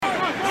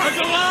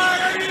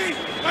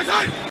Do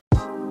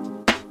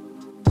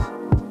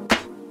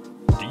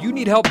you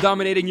need help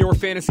dominating your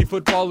fantasy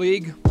football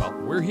league? Well,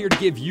 we're here to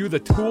give you the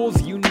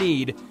tools you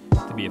need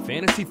to be a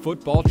fantasy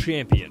football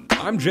champion.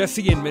 I'm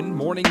Jesse Inman,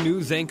 morning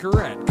news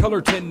anchor at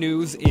Color 10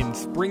 News in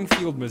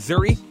Springfield,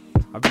 Missouri.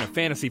 I've been a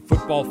fantasy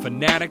football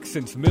fanatic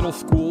since middle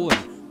school,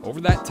 and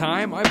over that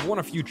time, I've won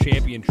a few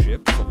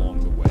championships along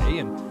the way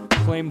and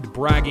claimed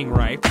bragging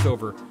rights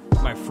over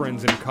my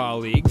friends and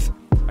colleagues.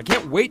 I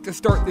can't wait to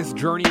start this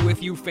journey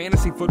with you.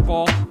 Fantasy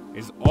football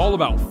is all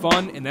about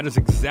fun, and that is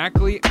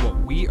exactly what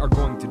we are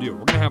going to do. We're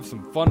going to have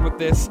some fun with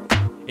this.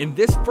 In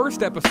this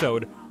first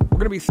episode, we're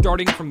going to be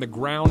starting from the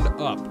ground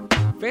up.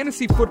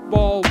 Fantasy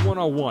Football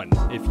 101,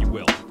 if you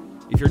will.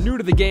 If you're new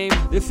to the game,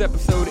 this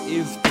episode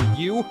is for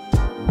you.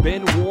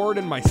 Ben Ward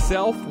and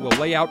myself will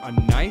lay out a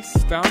nice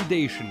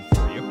foundation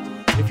for you.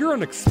 If you're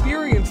an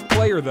experienced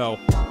player, though,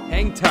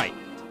 hang tight.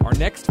 Our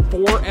next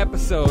 4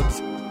 episodes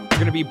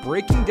are going to be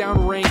breaking down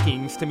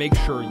rankings to make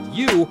sure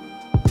you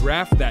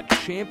draft that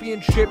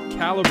championship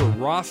caliber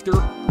roster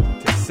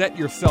to set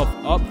yourself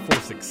up for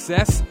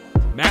success.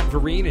 Matt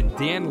Vereen and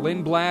Dan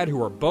Lindblad,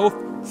 who are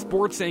both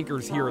sports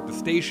anchors here at the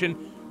station,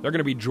 they're going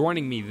to be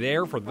joining me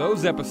there for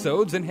those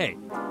episodes. And hey,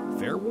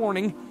 fair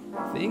warning,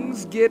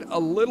 things get a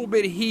little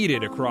bit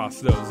heated across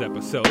those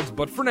episodes.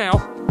 But for now,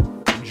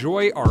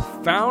 enjoy our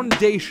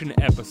foundation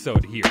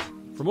episode here.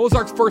 From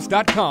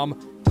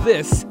OzarksFirst.com,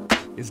 this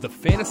is the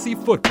Fantasy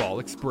Football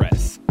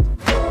Express.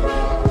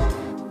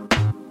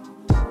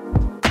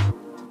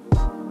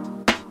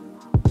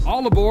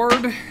 All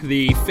aboard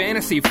the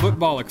Fantasy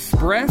Football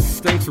Express.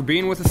 Thanks for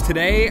being with us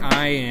today.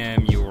 I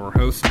am your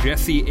host,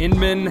 Jesse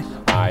Inman.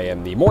 I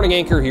am the morning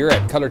anchor here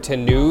at Color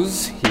 10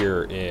 News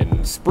here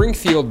in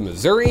Springfield,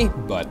 Missouri,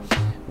 but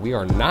we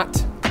are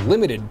not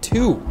limited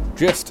to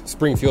just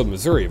Springfield,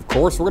 Missouri, of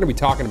course. We're going to be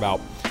talking about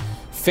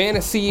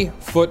fantasy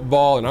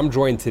football, and I'm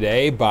joined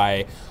today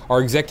by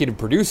our executive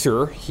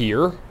producer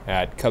here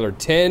at Color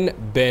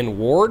 10, Ben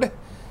Ward.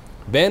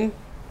 Ben,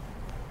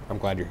 I'm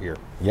glad you're here.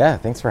 Yeah,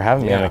 thanks for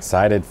having me. I'm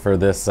excited for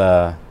this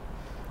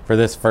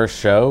first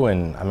show,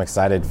 and I'm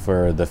excited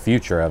for the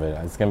future of it.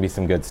 It's going to be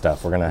some good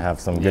stuff. We're going to have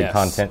some good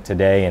content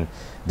today, and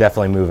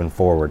definitely moving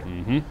forward.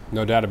 Mm-hmm.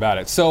 No doubt about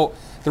it. So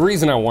the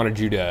reason I wanted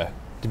you to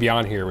be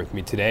on here with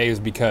me today is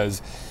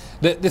because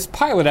this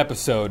pilot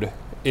episode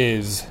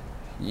is,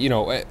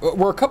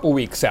 we're a couple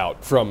weeks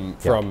out from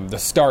the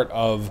start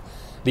of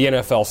the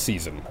NFL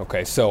season.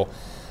 Okay, so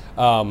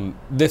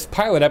this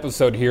pilot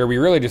episode here, we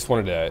really just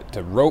wanted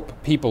to rope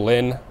people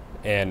in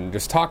and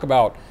just talk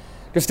about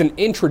just an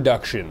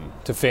introduction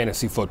to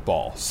fantasy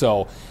football.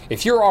 So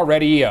if you're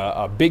already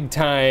a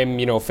big-time,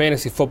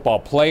 fantasy football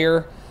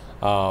player,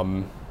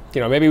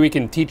 maybe we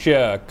can teach you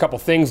a couple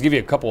things, give you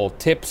a couple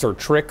tips or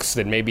tricks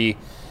that maybe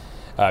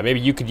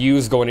you could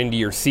use going into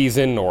your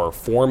season or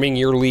forming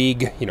your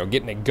league,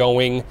 getting it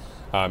going.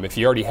 If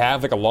you already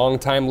have like a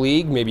long-time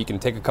league, maybe you can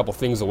take a couple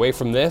things away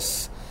from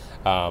this.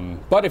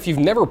 But if you've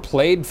never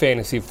played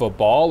fantasy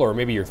football, or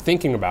maybe you're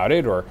thinking about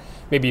it, or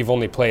maybe you've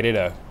only played it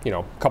a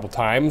couple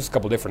times, a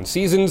couple different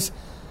seasons,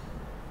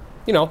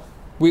 we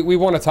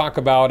want to talk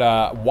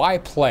about why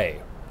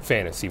play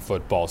fantasy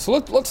football. So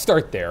let's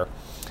start there.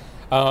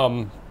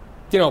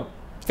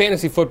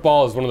 Fantasy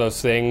football is one of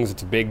those things.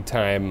 It's a big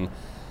time,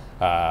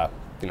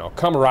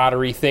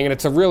 camaraderie thing, and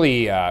it's a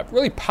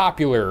really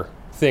popular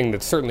thing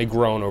that's certainly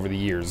grown over the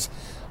years.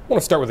 I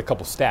want to start with a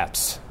couple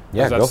stats.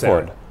 Yeah, go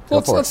for it.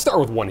 Let's start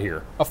with one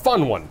here, a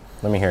fun one.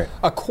 Let me hear it.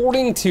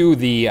 According to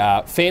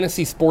the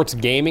Fantasy Sports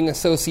Gaming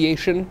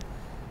Association,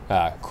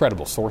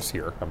 credible source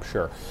here, I'm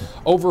sure,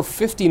 over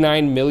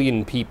 59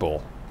 million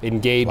people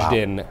engaged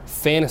in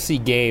fantasy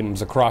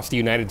games across the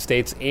United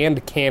States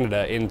and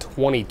Canada in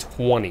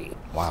 2020.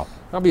 Wow.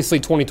 Obviously,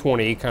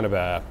 2020, kind of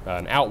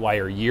an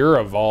outlier year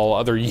of all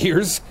other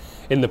years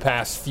in the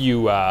past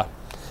few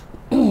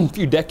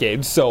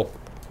decades. So,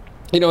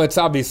 it's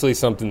obviously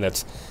something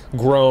that's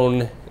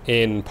grown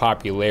in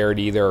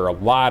popularity. There are a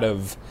lot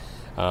of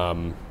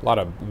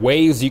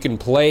ways you can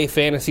play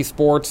fantasy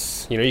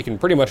sports. You can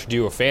pretty much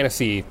do a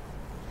fantasy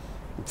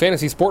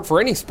sport for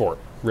any sport,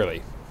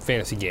 really,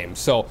 fantasy games.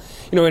 So,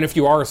 and if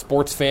you are a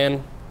sports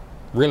fan,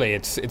 really,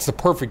 it's the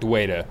perfect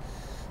way to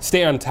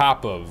stay on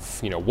top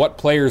of, what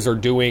players are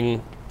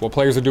doing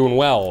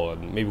well,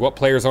 and maybe what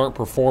players aren't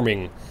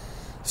performing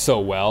so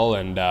well,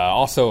 and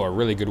also a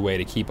really good way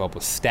to keep up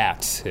with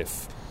stats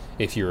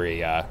if you're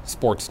a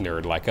sports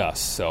nerd like us.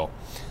 So,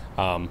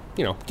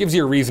 gives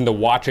you a reason to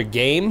watch a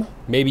game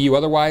maybe you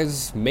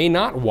otherwise may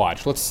not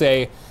watch. Let's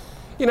say,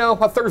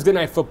 a Thursday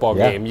night football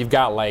game. You've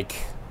got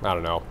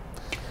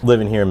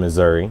living here in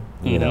Missouri,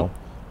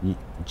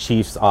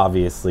 Chiefs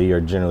obviously are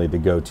generally the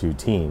go-to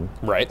team.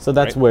 Right. So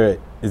that's where it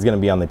is going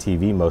to be on the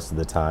TV most of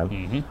the time.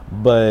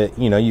 Mm-hmm. But,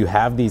 you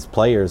have these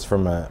players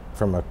from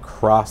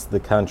across the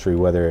country,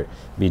 whether it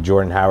be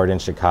Jordan Howard in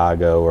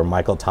Chicago or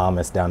Michael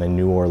Thomas down in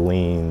New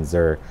Orleans,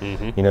 or,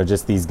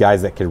 just these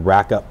guys that could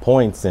rack up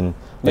points. And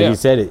like you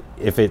said,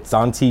 if it's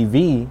on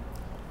TV,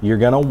 you're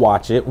going to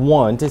watch it,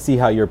 one, to see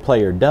how your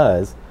player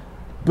does,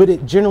 But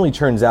it generally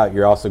turns out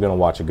you're also going to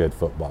watch a good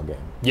football game.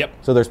 Yep.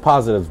 So there's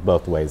positives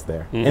both ways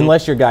there.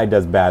 Unless your guy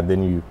does bad,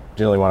 then you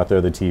generally want to throw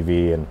the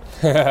TV, and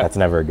that's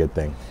never a good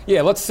thing.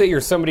 Yeah, let's say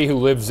you're somebody who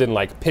lives in,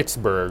 like,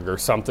 Pittsburgh or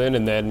something,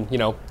 and then,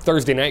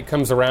 Thursday night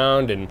comes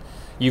around, and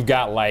you've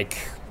got, like,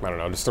 I don't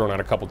know, just throwing out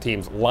a couple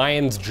teams,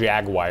 Lions,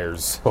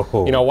 Jaguars.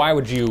 Oh. Why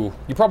would you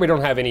probably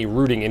don't have any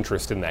rooting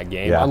interest in that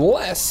game,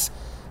 unless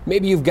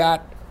maybe you've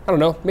got, I don't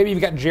know, maybe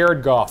you've got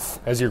Jared Goff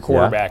as your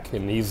quarterback,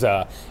 and he's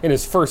in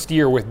his first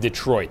year with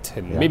Detroit,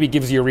 and maybe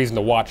gives you a reason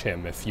to watch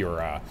him if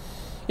you're,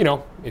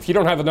 if you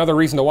don't have another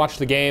reason to watch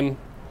the game,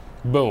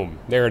 boom,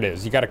 there it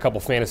is. You got a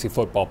couple fantasy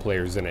football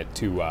players in it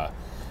to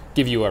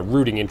give you a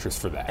rooting interest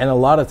for that. And a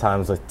lot of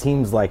times with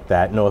teams like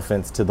that, no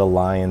offense to the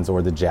Lions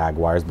or the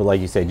Jaguars, but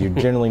like you said, you're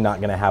generally not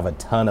going to have a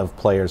ton of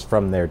players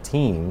from their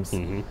teams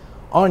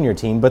on your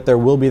team, but there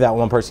will be that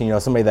one person,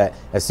 somebody that,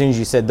 as soon as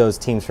you said those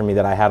teams for me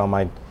that I had on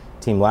my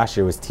team last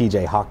year was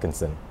TJ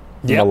Hawkinson.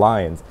 The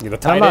Lions. The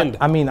tight end.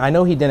 I mean, I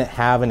know he didn't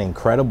have an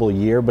incredible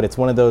year, but it's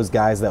one of those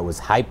guys that was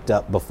hyped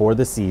up before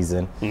the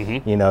season.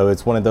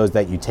 It's one of those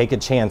that you take a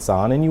chance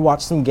on and you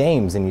watch some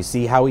games and you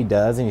see how he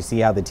does and you see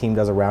how the team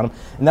does around him.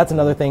 And that's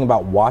another thing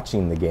about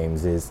watching the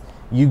games is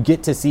you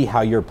get to see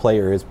how your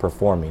player is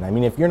performing. I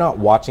mean, if you're not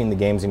watching the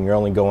games and you're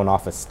only going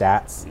off of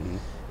stats,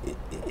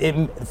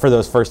 for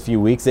those first few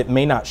weeks, it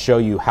may not show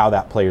you how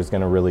that player is going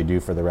to really do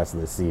for the rest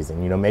of the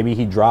season. Maybe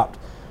he dropped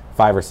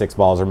 5 or 6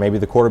 balls, or maybe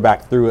the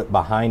quarterback threw it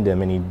behind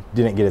him and he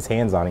didn't get his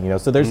hands on it.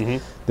 So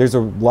there's a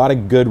lot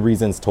of good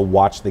reasons to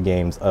watch the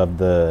games of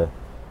the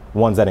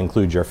ones that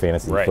include your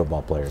fantasy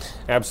football players.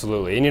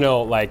 Absolutely.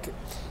 And like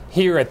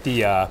here at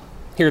the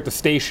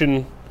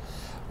station,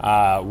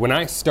 when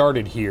I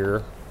started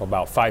here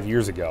about 5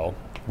 years ago,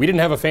 we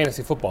didn't have a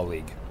fantasy football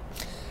league.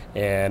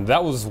 And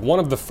that was one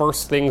of the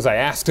first things I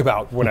asked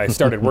about when I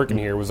started working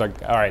here was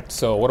like, all right,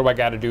 so what do I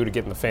got to do to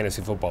get in the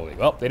fantasy football league?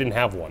 Well, they didn't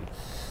have one.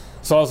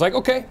 So I was like,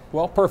 okay,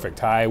 well,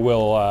 perfect.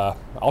 I'll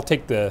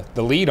take the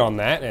lead on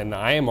that, and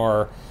I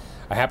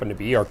happen to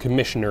be our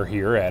commissioner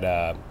here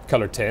at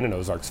Color 10 and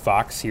Ozarks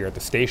Fox here at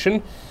the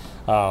station.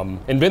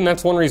 And Ben,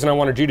 that's one reason I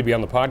wanted you to be on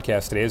the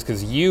podcast today is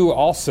because you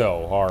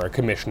also are a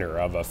commissioner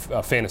of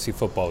a fantasy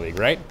football league,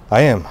 right?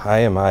 I am.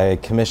 I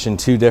commission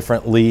 2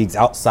 different leagues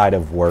outside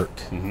of work.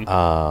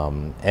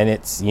 And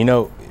it's,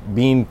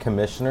 being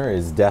commissioner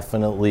is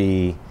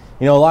definitely...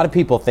 a lot of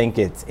people think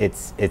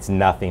it's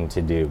nothing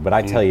to do, but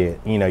I tell you,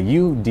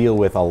 you deal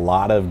with a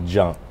lot of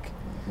junk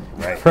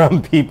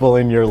from people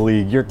in your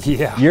league.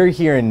 You're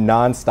hearing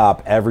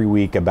nonstop every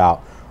week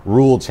about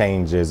rule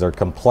changes or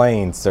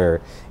complaints,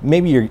 or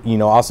maybe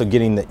you're also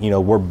getting the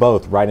we're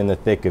both right in the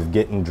thick of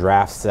getting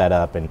drafts set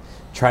up and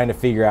trying to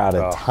figure out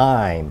a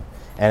time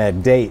and a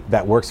date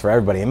that works for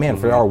everybody. And man,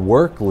 for our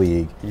work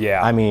league,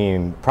 I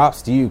mean,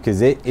 props to you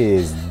because it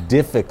is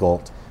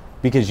difficult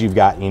because you've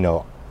got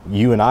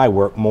you and I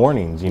work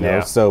mornings,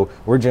 so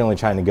we're generally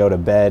trying to go to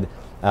bed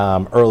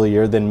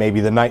earlier than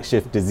maybe the night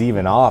shift is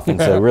even off, and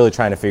so really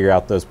trying to figure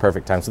out those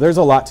perfect times. So there's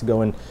a lot to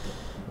go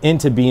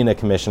into being a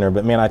commissioner,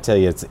 but man, I tell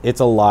you, it's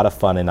a lot of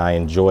fun, and I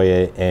enjoy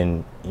it.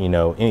 And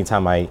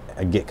anytime I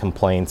get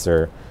complaints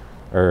or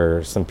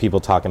some people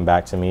talking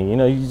back to me,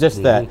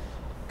 just that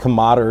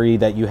camaraderie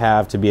that you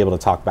have to be able to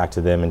talk back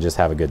to them and just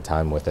have a good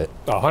time with it.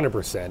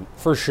 100%,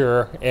 for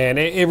sure, and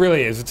it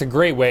really is. It's a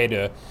great way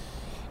to.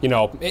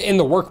 In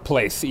the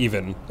workplace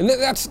even. And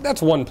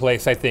that's one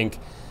place I think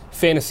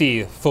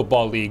fantasy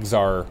football leagues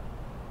are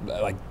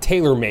like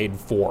tailor-made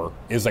for,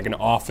 is like an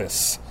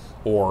office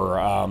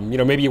or,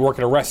 maybe you work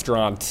at a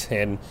restaurant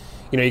and,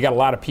 you got a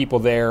lot of people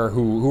there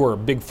who are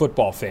big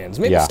football fans.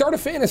 Maybe start a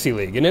fantasy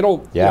league and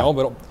it'll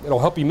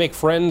help you make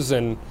friends.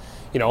 And,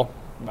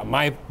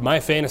 my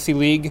fantasy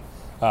league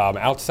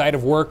outside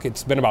of work,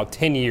 it's been about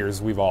 10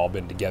 years we've all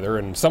been together.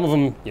 And some of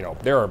them,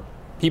 there are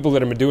people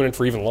that have been doing it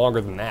for even longer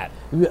than that.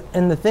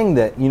 And the thing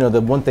that, the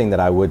one thing that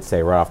I would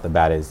say right off the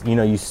bat is,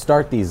 you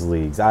start these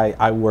leagues.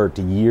 I worked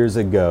years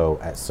ago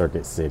at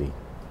Circuit City.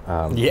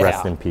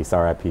 Rest in peace,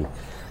 RIP.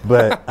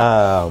 But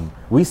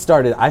I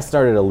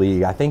started a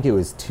league, I think it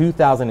was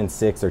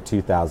 2006 or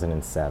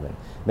 2007.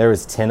 There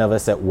was 10 of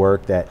us at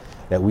work that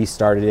we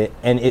started it,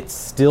 and it's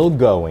still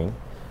going.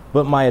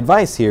 But my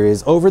advice here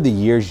is, over the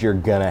years, you're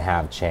going to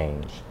have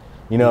change.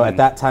 At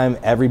that time,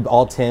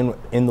 all 10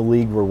 in the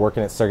league were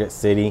working at Circuit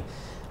City.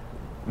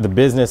 The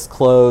business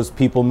closed,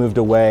 people moved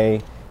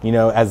away.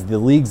 As the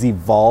league's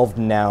evolved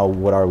now,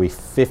 what are we,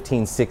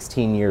 15,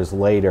 16 years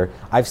later,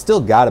 I've still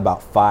got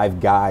about 5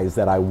 guys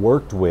that I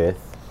worked with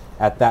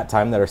at that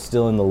time that are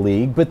still in the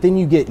league. But then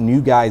you get new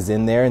guys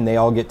in there and they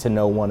all get to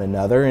know one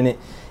another. And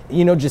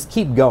just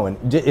keep going.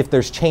 If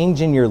there's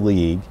change in your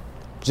league,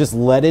 just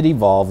let it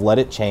evolve, let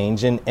it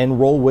change, and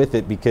roll with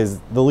it because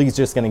the league's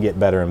just going to get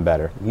better and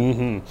better.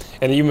 And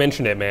you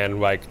mentioned it,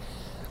 man, like...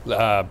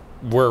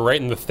 we're right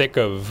in the thick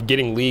of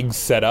getting leagues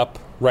set up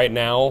right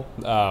now.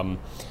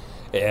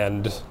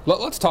 And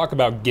let's talk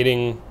about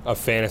getting a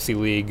fantasy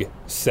league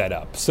set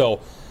up. So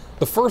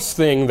the first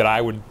thing that I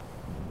would,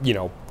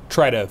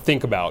 try to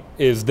think about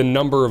is the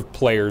number of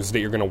players that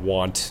you're going to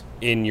want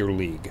in your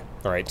league.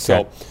 All right.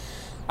 So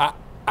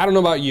I don't know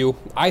about you.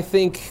 I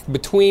think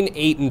between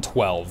 8 and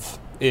 12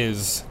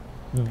 is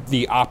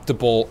the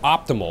optimal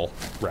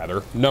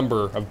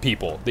number of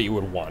people that you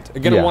would want.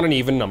 You're going to want an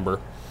even number.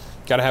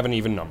 Got to have an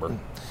even number.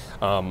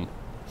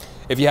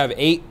 If you have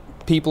 8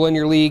 people in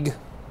your league,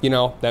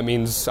 that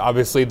means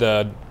obviously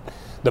the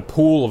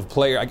pool of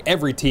players, like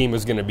every team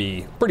is going to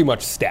be pretty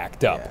much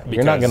stacked up. Yeah,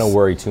 you're not going to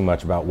worry too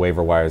much about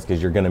waiver wires because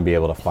you're going to be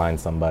able to find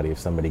somebody if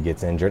somebody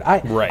gets injured.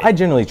 I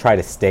generally try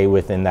to stay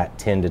within that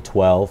 10 to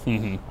 12.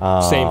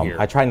 Mm-hmm. Same here.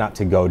 I try not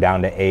to go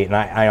down to 8, and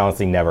I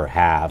honestly never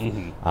have.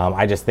 Mm-hmm.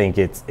 I just think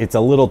it's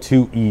a little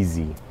too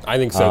easy. I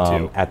think so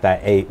too. At that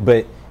 8.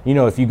 But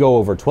if you go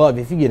over 12,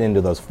 if you get into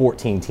those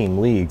 14-team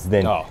leagues,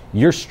 then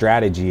your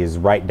strategy is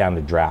right down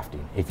to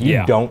drafting. If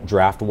you don't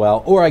draft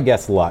well, or I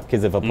guess luck,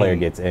 because if a player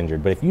gets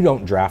injured, but if you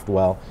don't draft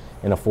well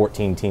in a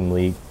 14-team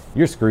league,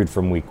 you're screwed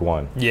from week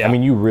 1. Yeah. I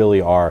mean, you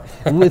really are.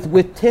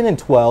 With 10 and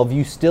 12,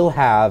 you still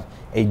have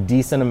a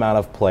decent amount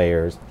of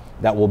players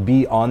that will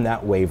be on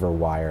that waiver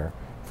wire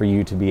for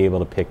you to be able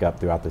to pick up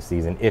throughout the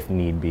season, if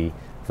need be,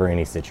 for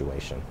any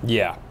situation.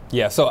 Yeah.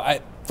 So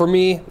for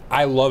me,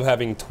 I love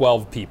having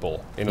 12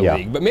 people in a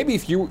league. But maybe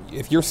if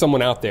you're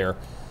someone out there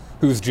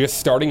who's just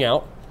starting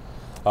out,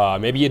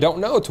 maybe you don't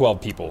know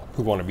 12 people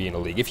who want to be in a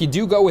league. If you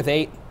do go with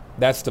 8,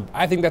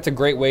 I think that's a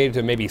great way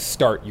to maybe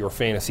start your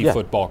fantasy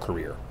football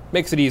career.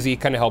 Makes it easy,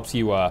 kind of helps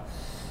you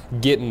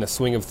get in the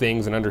swing of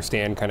things and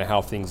understand kind of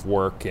how things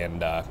work.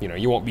 And,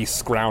 you won't be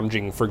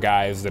scrounging for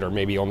guys that are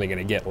maybe only going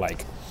to get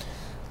like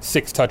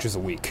 6 touches a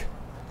week.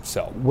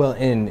 So. Well,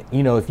 and,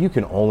 if you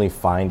can only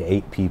find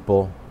 8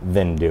 people,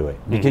 then do it.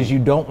 Because you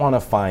don't want to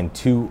find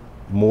 2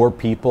 more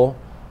people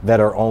that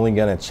are only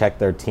going to check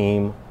their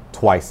team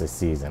twice a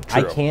season.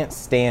 True. I can't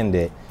stand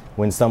it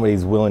when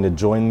somebody's willing to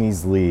join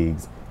these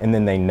leagues and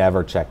then they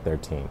never check their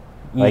team.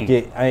 Like,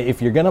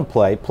 if you're going to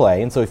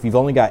play. And so if you've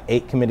only got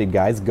 8 committed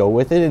guys, go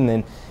with it. And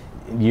then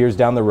years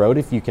down the road,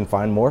 if you can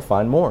find more,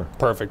 find more.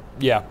 Perfect.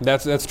 Yeah,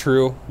 that's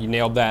true. You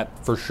nailed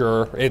that for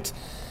sure.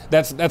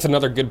 That's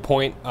another good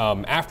point.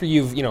 After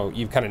you've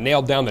kind of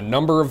nailed down the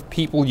number of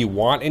people you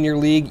want in your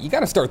league, you got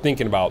to start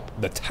thinking about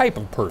the type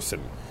of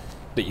person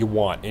that you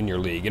want in your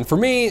league. And for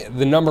me,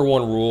 the number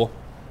one rule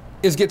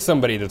is get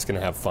somebody that's going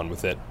to have fun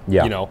with it.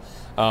 Yeah.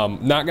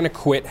 Not going to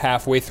quit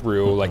halfway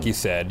through, like you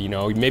said.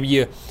 Maybe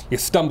you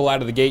stumble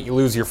out of the gate, you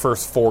lose your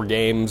first 4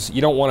 games.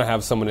 You don't want to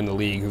have someone in the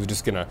league who's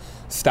just going to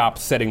stop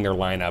setting their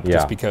lineup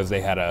just because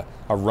they had a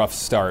rough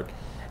start.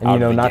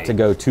 And not to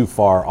go too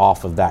far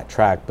off of that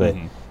track, but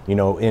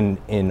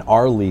in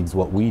our leagues,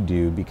 what we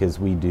do, because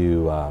we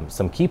do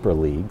some keeper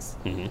leagues,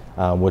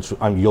 which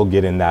you'll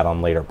get in that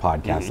on later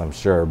podcasts, I'm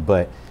sure,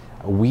 but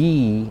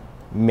we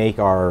make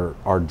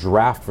our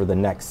draft for the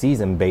next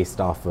season based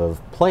off of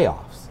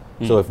playoffs.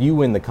 So if you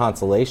win the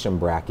consolation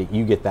bracket,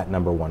 you get that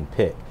number 1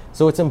 pick.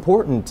 So it's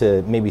important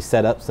to maybe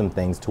set up some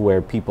things to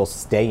where people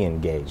stay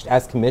engaged.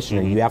 As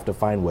commissioner, you have to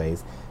find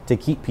ways to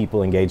keep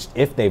people engaged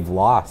if they've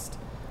lost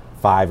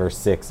 5 or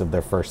 6 of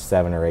their first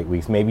 7 or 8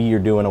 weeks. Maybe you're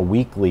doing a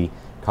weekly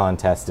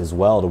contest as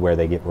well to where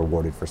they get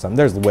rewarded for something.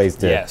 There's ways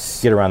to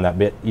get around that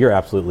bit. You're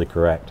absolutely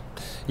correct.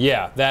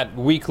 Yeah, that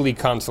weekly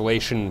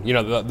consolation,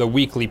 the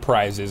weekly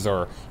prizes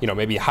are,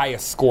 maybe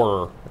highest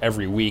scorer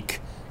every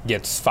week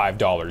gets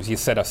 $5. You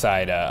set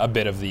aside a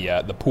bit of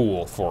the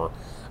pool for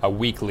a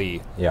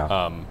weekly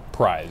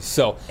prize.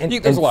 So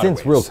there's a lot of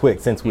ways. Real quick,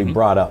 since we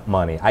brought up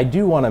money, I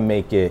do want to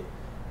make it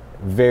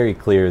very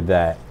clear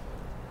that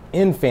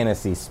in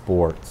fantasy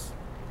sports,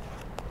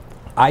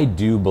 I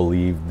do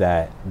believe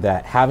that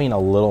having a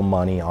little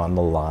money on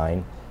the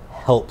line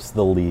helps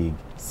the league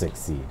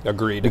succeed.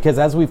 Agreed. Because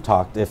as we've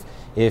talked, if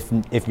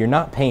you're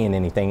not paying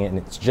anything and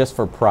it's just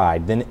for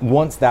pride, then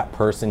once that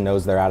person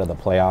knows they're out of the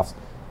playoffs,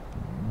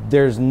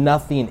 there's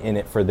nothing in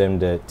it for them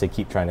to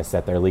keep trying to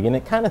set their league. And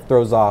it kind of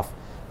throws off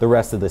the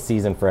rest of the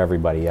season for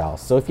everybody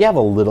else. So if you have a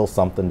little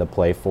something to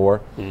play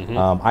for,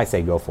 I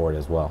say go for it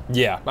as well.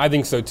 Yeah, I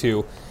think so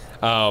too.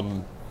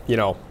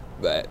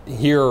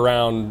 Here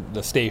around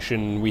the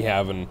station, we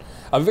have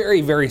a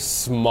very, very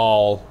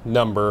small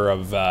number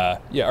of,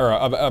 a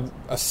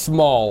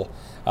small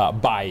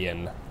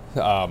buy-in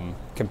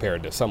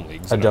compared to some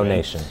leagues. A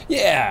donation.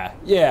 Yeah,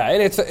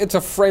 and it's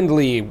a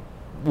friendly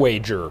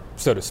wager,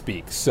 so to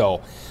speak.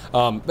 So,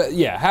 but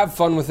yeah, have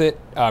fun with it.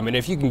 And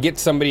if you can get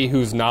somebody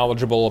who's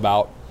knowledgeable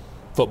about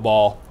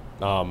football,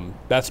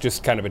 that's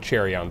just kind of a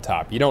cherry on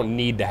top. You don't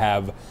need to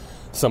have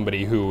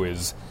somebody who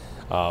is,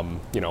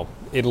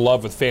 in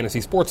love with fantasy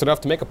sports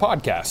enough to make a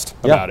podcast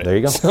about it. There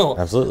you go. So,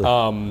 absolutely.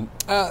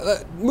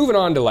 Moving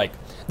on to like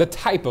the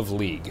type of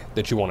league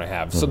that you want to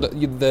have. So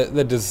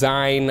the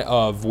design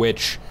of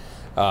which,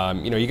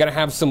 you got to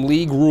have some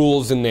league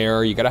rules in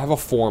there. You got to have a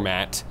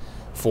format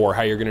for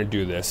how you're going to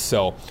do this.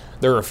 So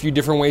there are a few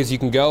different ways you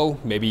can go.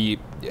 Maybe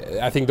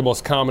I think the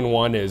most common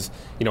one is,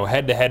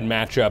 head-to-head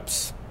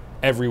matchups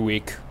every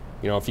week.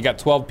 If you got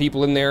 12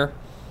 people in there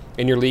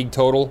in your league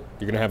total,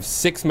 you're going to have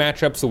 6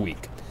 matchups a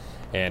week.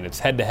 And it's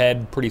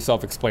head-to-head, pretty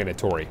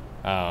self-explanatory.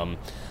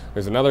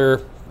 There's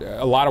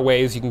a lot of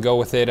ways you can go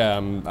with it.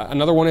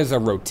 Another one is a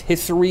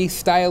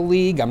rotisserie-style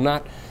league. I'm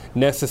not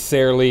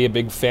necessarily a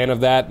big fan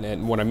of that.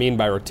 And what I mean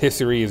by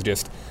rotisserie is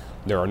just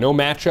there are no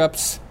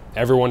matchups.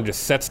 Everyone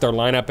just sets their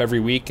lineup every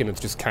week, and it's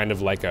just kind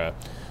of like a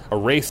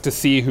race to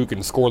see who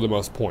can score the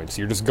most points.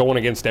 You're just going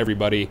against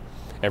everybody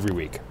every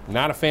week.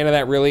 Not a fan of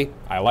that, really.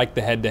 I like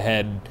the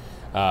head-to-head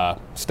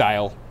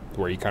style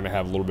where you kind of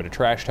have a little bit of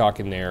trash talk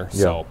in there.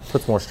 Yeah, so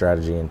puts more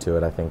strategy into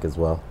it, I think, as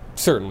well.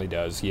 Certainly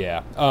does,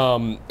 yeah.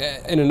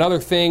 And another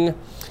thing,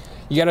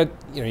 you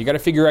gotta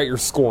figure out your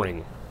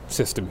scoring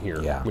system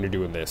here when you're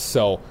doing this.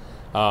 So,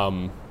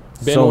 Ben,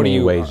 so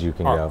many ways you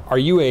can go. Are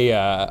you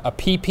a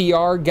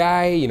PPR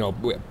guy?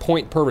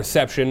 Point per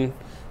reception.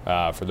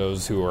 For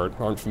those who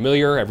aren't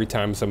familiar, every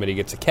time somebody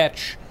gets a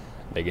catch,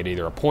 they get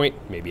either a point,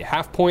 maybe a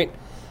half point.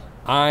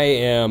 I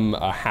am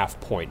a half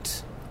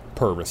point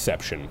per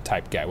reception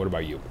type guy. What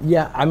about you?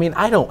 Yeah, I mean,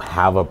 I don't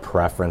have a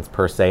preference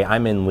per se.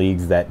 I'm in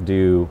leagues that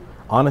do.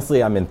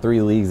 Honestly, I'm in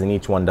 3 leagues, and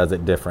each one does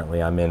it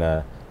differently. I'm in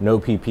a no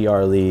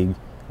PPR league,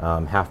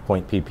 half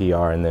point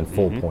PPR, and then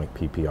full point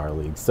PPR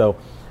league. So,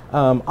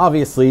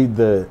 obviously,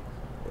 the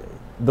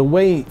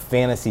way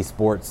fantasy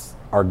sports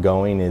are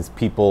going is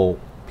people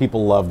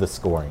love the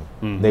scoring.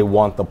 They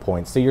want the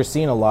points. So you're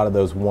seeing a lot of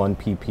those 1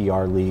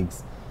 PPR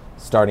leagues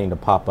starting to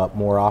pop up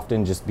more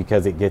often, just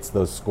because it gets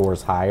those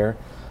scores higher.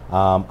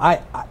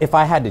 If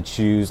I had to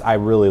choose, I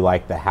really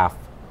like the half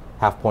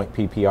point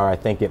PPR. I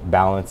think it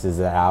balances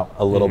it out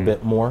a little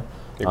bit more,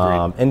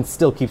 and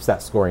still keeps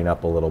that scoring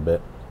up a little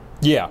bit.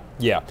 Yeah,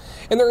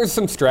 and there is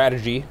some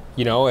strategy.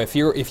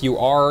 If you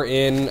are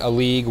in a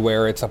league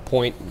where it's a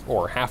point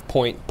or half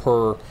point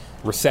per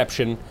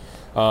reception,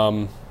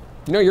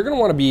 you're going to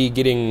want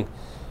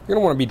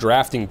to be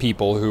drafting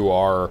people who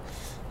are,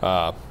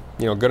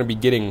 going to be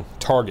getting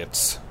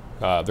targets.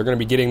 They're going to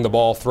be getting the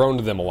ball thrown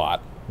to them a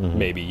lot.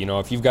 Maybe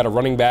if you've got a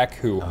running back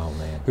who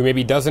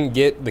maybe doesn't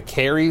get the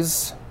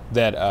carries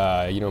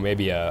that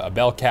maybe a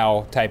bell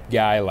cow type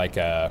guy like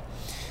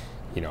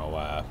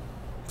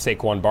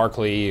Saquon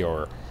Barkley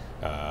or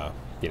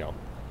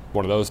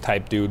one of those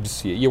type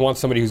dudes. You want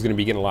somebody who's going to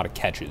be getting a lot of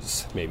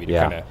catches, maybe to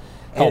kind of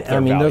help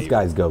their value. Those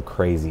guys go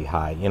crazy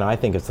high. I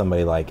think of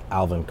somebody like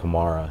Alvin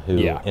Kamara, who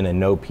in a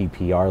no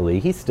PPR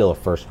league, he's still a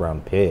first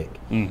round pick,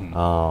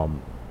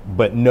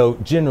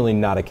 but generally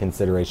not a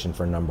consideration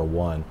for number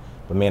 1.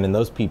 But man, in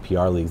those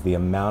PPR leagues, the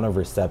amount of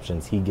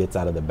receptions he gets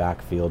out of the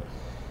backfield,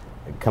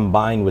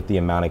 combined with the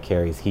amount of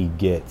carries he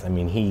gets, I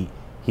mean,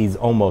 he's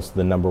almost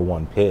the number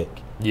 1 pick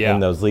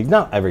in those leagues.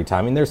 Not every time.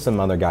 I mean, there's some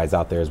other guys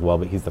out there as well,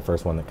 but he's the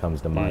first one that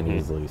comes to mind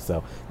easily.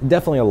 So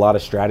definitely a lot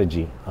of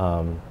strategy,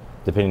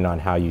 depending on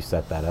how you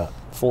set that up.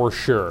 For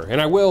sure. And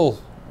I will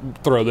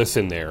throw this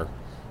in there.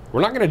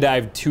 We're not going to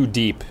dive too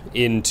deep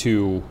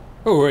into,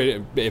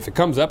 if it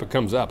comes up, it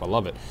comes up. I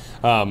love it.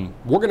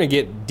 We're going to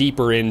get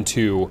deeper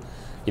into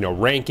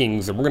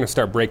rankings, and we're going to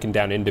start breaking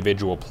down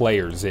individual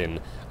players in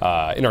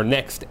our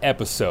next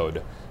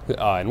episode,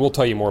 and we'll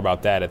tell you more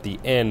about that at the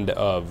end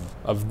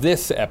of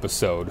this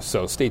episode.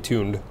 So stay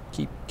tuned,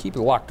 keep it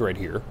locked right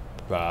here,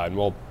 and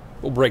we'll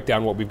break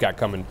down what we've got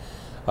coming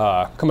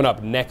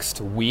up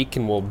next week,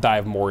 and we'll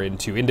dive more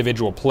into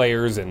individual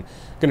players and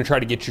going to try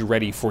to get you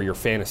ready for your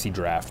fantasy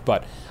draft.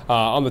 But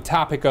on the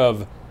topic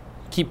of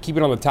keep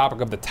it on the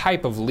topic of the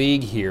type of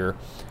league here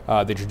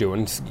that you're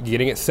doing,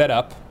 getting it set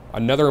up.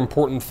 Another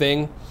important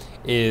thing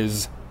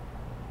is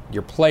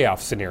your playoff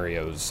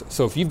scenarios.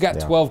 So if you've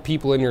got 12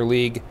 people in your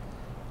league,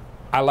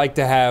 I like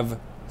to have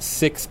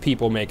 6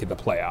 people making the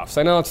playoffs.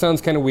 I know it sounds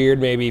kind of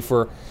weird maybe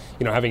for,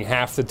 having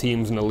half the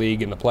teams in the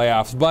league in the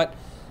playoffs, but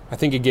I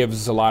think it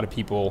gives a lot of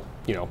people,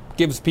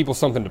 gives people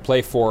something to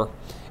play for.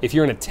 If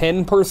you're in a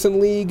 10-person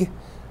league,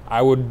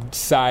 I would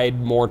side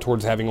more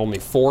towards having only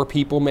 4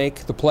 people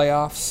make the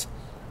playoffs,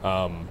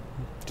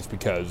 just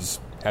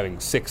because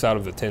having 6 out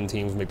of the 10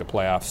 teams make the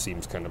playoffs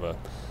seems kind of a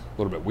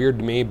little bit weird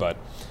to me. But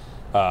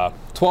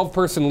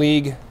 12-person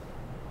league,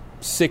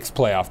 6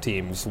 playoff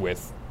teams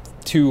with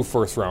 2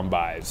 first-round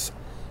buys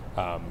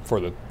for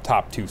the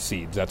top 2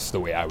 seeds. That's the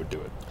way I would do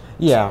it.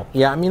 Yeah.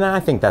 I mean, I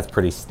think that's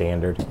pretty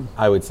standard,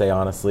 I would say,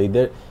 honestly.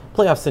 The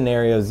playoff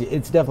scenarios,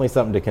 it's definitely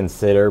something to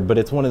consider, but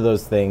it's one of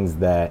those things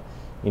that,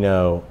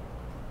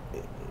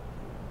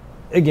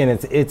 again,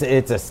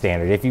 it's a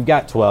standard. If you've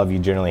got 12, you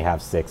generally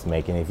have 6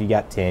 making it. If you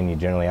got 10, you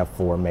generally have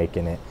 4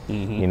 making it.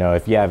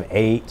 If you have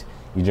 8,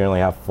 you generally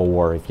have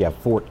 4. If you have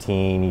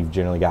 14, you've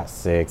generally got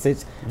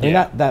 6.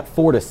 That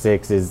 4 to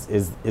 6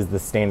 is the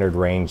standard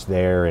range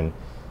there. And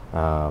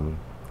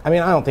I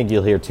don't think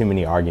you'll hear too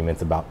many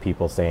arguments about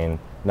people saying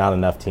not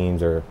enough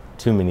teams or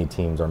too many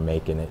teams are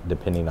making it,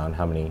 depending on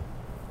how many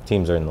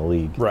teams are in the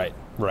league. Right.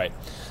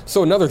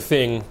 So another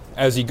thing,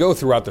 as you go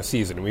throughout the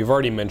season, and we've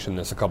already mentioned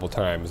this a couple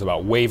times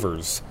about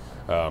waivers,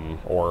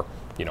 or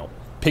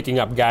picking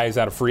up guys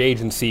out of free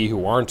agency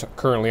who aren't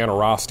currently on a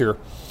roster.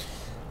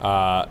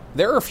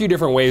 There are a few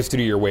different ways to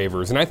do your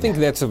waivers, and I think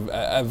that's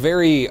a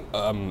very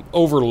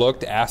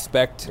overlooked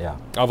aspect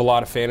of a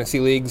lot of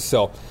fantasy leagues.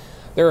 So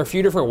there are a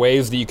few different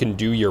ways that you can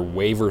do your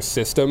waiver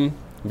system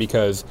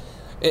because,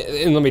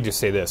 and let me just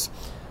say this,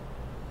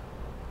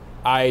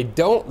 I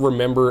don't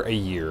remember a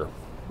year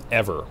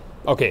ever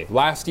okay,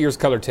 last year's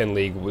Color 10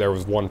 League, there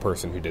was one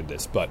person who did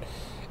this, but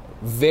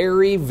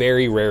very,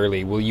 very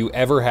rarely will you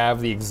ever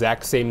have the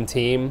exact same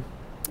team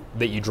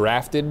that you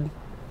drafted.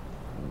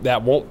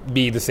 That won't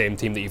be the same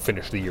team that you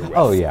finished the year with.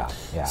 Oh, yeah.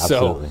 Yeah,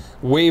 absolutely. So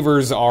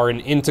waivers are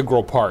an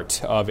integral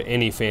part of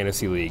any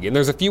fantasy league, and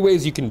there's a few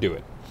ways you can do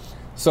it.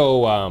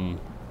 So,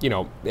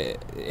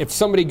 if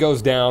somebody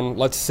goes down,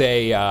 let's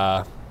say,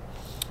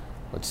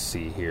 let's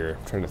see here,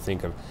 I'm trying to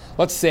think of,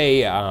 let's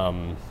say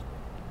Alvin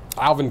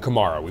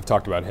Kamara, we've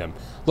talked about him.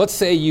 Let's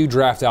say you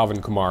draft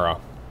Alvin Kamara,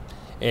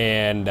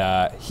 and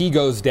he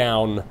goes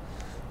down,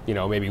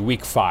 maybe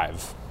week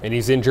 5, and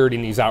he's injured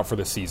and he's out for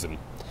the season.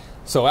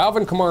 So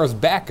Alvin Kamara's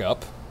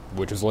backup,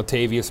 which is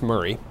Latavius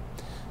Murray,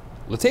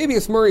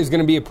 is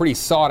going to be a pretty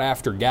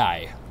sought-after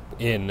guy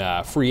in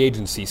free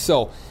agency.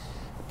 So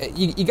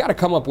you got to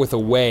come up with a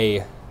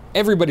way.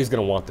 Everybody's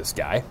going to want this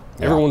guy.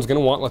 Yeah. Everyone's going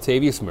to want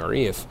Latavius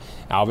Murray if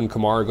Alvin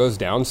Kamara goes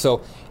down.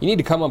 So you need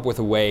to come up with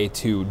a way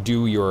to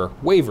do your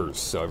waivers.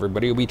 So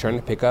everybody will be trying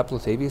to pick up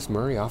Latavius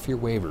Murray off your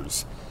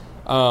waivers.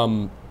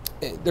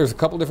 There's a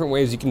couple different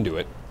ways you can do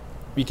it.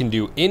 You can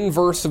do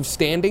inverse of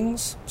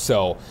standings.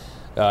 So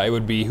it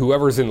would be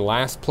whoever's in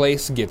last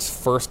place gets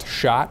first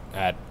shot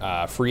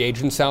at free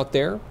agents out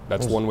there.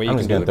 That's one way you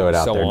can do it. I'm just going to throw it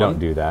out there. Don't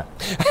do that.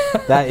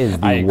 That is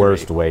the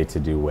worst way to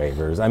do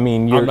waivers. I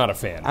mean, I'm not a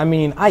fan. I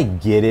mean, I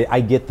get it. I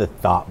get the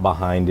thought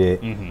behind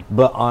it. Mm-hmm.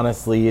 But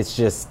honestly, it's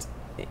just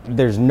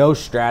there's no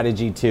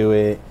strategy to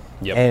it.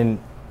 Yep. And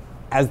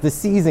as the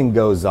season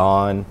goes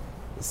on,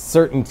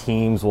 certain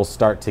teams will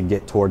start to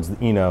get towards,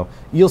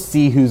 you'll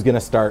see who's going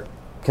to start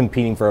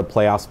competing for a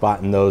playoff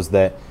spot and those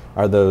that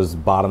are those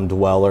bottom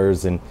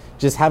dwellers, and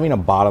just having a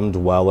bottom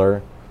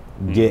dweller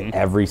get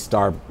every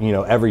star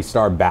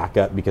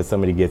backup because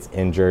somebody gets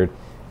injured.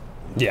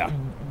 Yeah.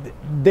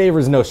 There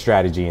was no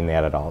strategy in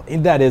that at all.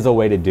 That is a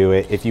way to do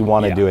it. If you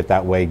want to do it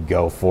that way,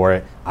 go for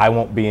it. I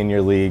won't be in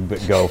your league,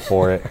 but go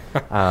for it.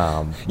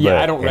 I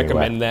don't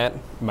recommend that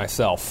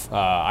myself.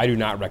 I do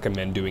not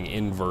recommend doing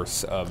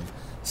inverse of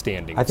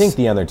standings. I think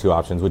the other two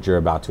options, which you're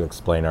about to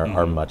explain,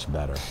 are much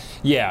better.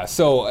 Yeah,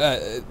 so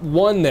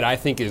one that I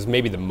think is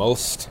maybe the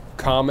most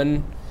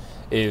common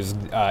is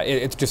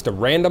it's just a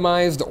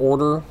randomized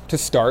order to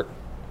start.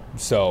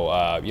 So,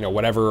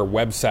 whatever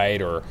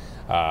website or,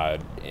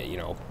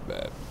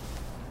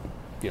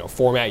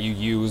 format you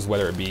use,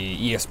 whether it be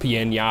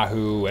ESPN,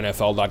 Yahoo,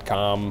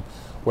 NFL.com,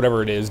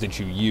 whatever it is that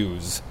you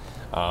use,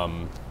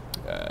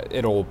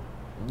 it'll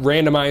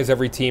randomize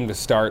every team to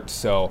start.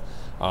 So,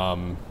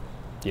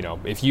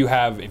 if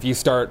you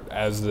start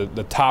as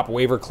the top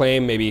waiver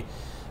claim, maybe,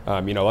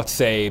 let's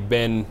say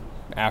Ben,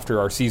 after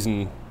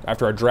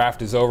our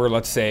draft is over,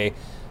 let's say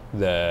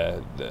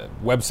the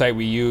website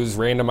we use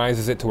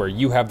randomizes it to where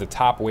you have the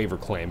top waiver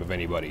claim of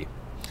anybody.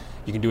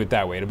 You can do it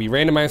that way. It'll be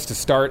randomized to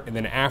start, and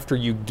then after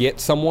you claim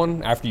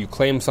someone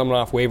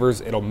off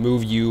waivers, it'll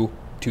move you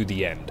to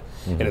the end.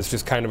 Mm-hmm. And it's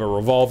just kind of a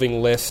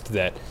revolving list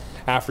that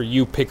after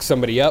you pick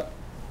somebody up,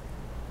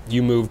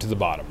 you move to the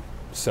bottom.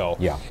 So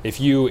if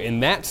you, in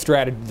that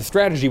strategy, the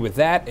strategy with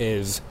that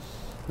is,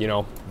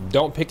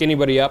 don't pick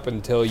anybody up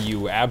until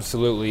you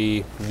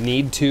absolutely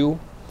need to.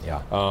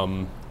 Yeah.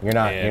 You're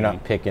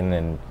not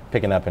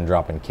picking up and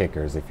dropping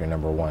kickers if you're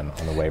number one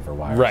on the waiver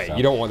wire. Right. So.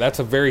 You don't want. That's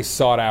a very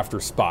sought after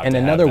spot. And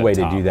another way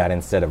to do that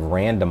instead of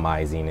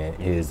randomizing it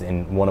is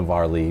in one of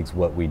our leagues.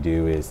 What we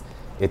do is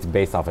it's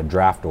based off a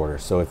draft order.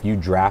 So if you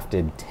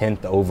drafted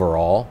 10th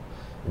overall,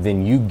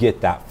 then you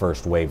get that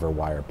first waiver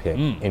wire pick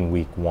in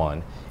week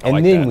 1.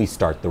 And then we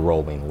start the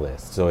rolling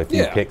list. So if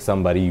you pick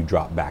somebody, you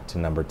drop back to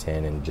number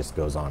 10 and it just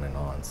goes on and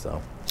on.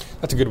 So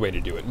that's a good way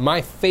to do it.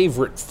 My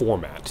favorite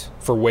format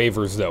for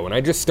waivers, though, and I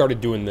just started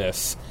doing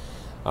this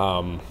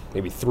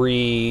maybe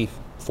 3-4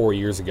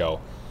 years ago,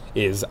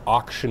 is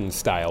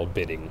auction-style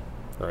bidding.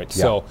 All right.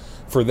 Yeah. So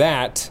for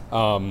that,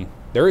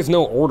 there is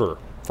no order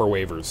for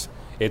waivers.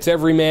 It's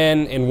every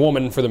man and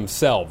woman for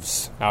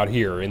themselves out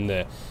here in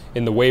the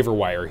waiver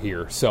wire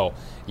here. So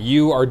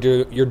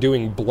you're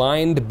doing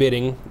blind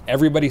bidding.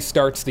 Everybody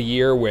starts the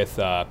year with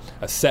a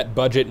set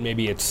budget.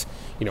 Maybe it's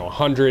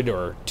 $100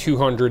 or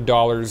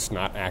 $200,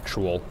 not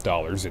actual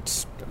dollars.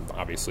 It's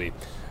obviously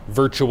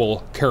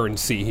virtual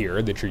currency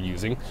here that you're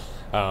using.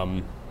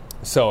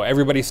 So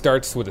everybody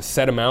starts with a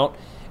set amount,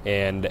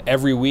 and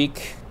every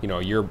week,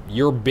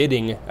 you're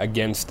bidding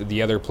against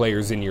the other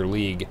players in your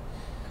league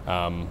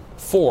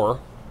for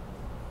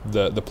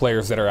the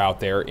players that are out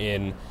there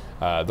in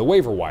the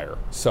waiver wire.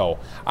 So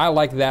I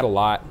like that a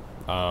lot.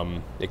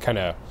 It kind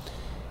of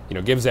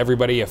gives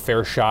everybody a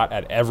fair shot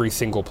at every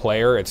single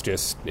player. It's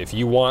just, if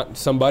you want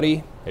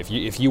somebody, if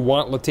you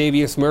want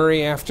Latavius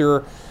Murray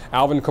after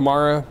Alvin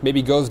Kamara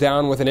maybe goes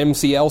down with an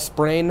MCL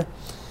sprain,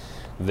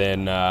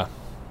 then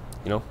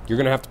you're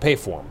going to have to pay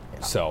for him.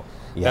 Yeah. So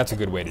that's a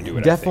good way to do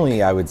it.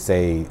 Definitely, I would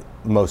say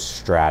most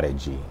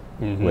strategy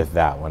with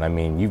that one. I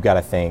mean, you've got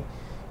to think,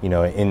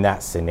 in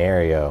that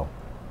scenario,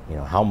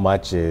 how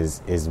much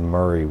is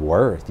Murray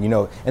worth?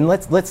 And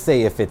let's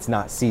say if it's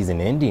not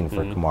season ending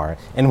for Kamara,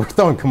 and we're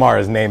throwing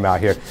Kamara's name out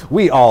here,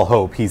 we all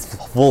hope he's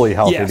fully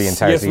healthy the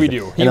entire season. Yes, we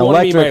do. He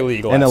won me my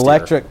league last an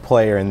electric year.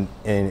 player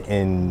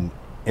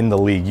in the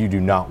league, you do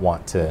not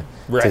want to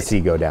see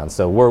go down.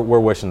 So we're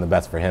wishing the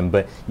best for him.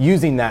 But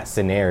using that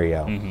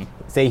scenario,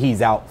 say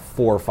he's out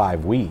 4 or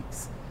 5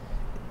 weeks,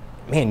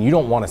 man, you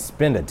don't want to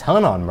spend a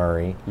ton on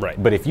Murray.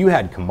 Right. But if you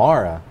had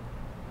Kamara,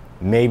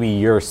 maybe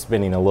you're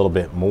spending a little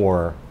bit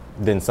more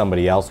than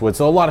somebody else would.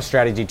 So a lot of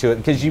strategy to it,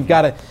 because you've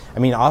got to,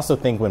 I also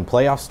think when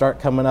playoffs start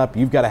coming up,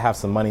 you've got to have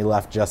some money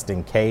left just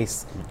in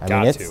case.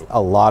 It's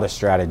a lot of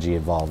strategy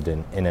involved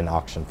in an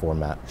auction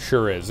format.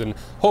 Sure is. And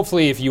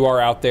hopefully if you are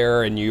out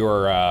there and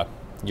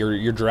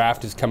your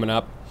draft is coming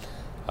up,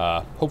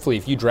 hopefully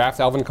if you draft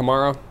Alvin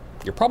Kamara,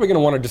 you're probably going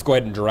to want to just go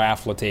ahead and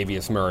draft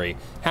Latavius Murray,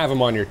 have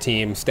him on your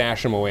team,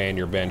 stash him away on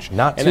your bench.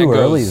 Not too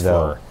early,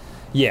 though.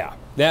 Yeah,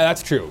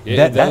 that's true.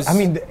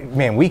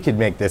 Man, we could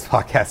make this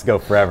podcast go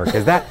forever,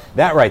 because that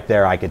right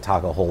there, I could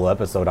talk a whole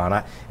episode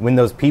on. When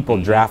those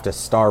people draft a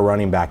star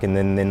running back and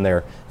then in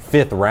their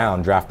 5th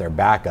round draft their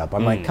backup,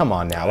 I'm like, come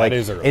on now. That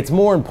is early. It's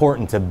more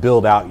important to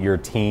build out your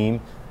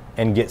team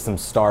and get some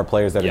star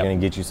players that are going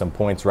to get you some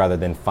points rather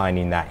than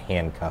finding that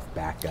handcuff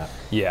backup.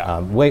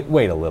 Yeah.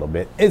 Wait a little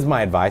bit is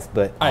my advice,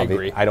 but I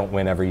agree. I don't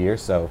win every year,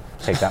 so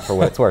take that for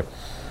what it's worth.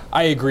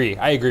 I agree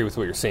with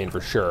what you're saying for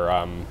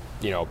sure.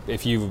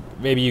 If you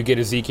get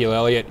Ezekiel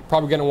Elliott, you're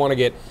probably going to want to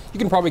you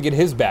can probably get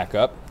his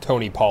backup,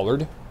 Tony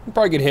Pollard. You can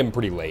probably get him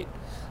pretty late.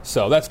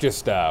 So that's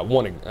just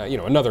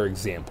another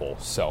example.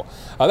 So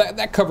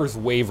that covers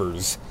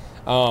waivers.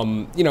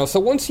 So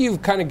once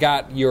you've kind of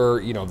got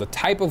your, the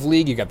type of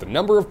league, you got the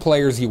number of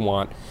players you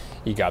want,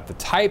 you got the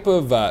type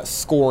of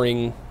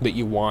scoring that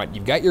you want,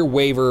 you've got your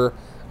waiver,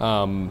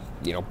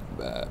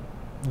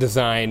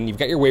 design, you've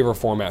got your waiver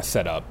format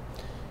set up.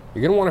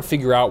 You're going to want to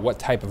figure out what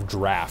type of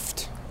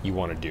draft you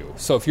want to do.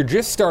 So if you're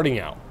just starting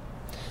out,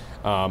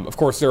 of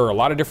course, there are a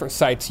lot of different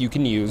sites you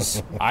can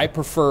use. I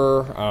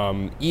prefer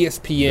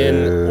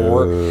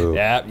ESPN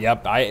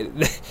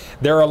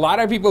there are a lot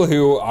of people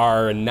who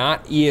are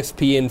not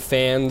ESPN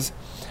fans.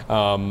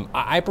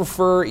 I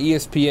prefer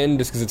ESPN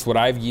just because it's what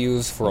I've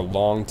used for a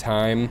long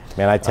time.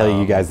 Man, I tell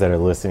you guys that are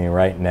listening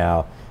right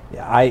now,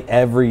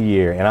 every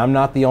year, and I'm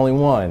not the only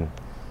one,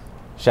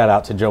 shout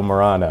out to Joe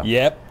Morano.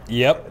 Yep.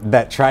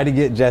 That try to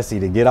get Jesse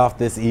to get off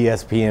this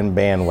ESPN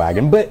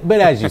bandwagon. But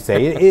as you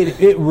say,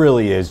 it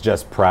really is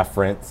just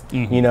preference.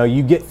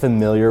 You get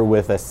familiar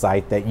with a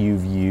site that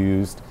you've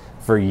used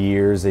for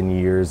years and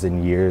years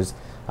and years,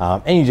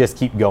 and you just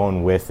keep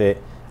going with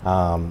it.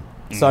 So,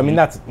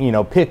 that's,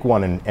 pick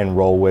one and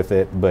roll with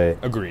it. But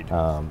agreed.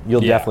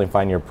 You'll definitely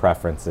find your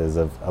preferences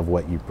of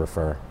what you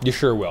prefer. You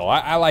sure will.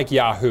 I like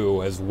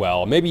Yahoo as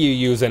well. Maybe you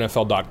use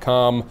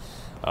NFL.com.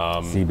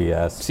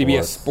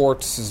 CBS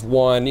Sports is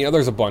one.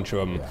 There's a bunch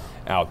of them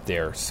out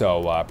there.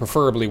 So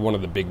preferably one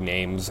of the big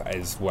names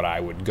is what I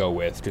would go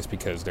with, just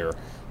because they're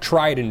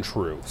tried and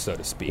true, so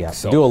to speak. Yeah,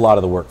 so do a lot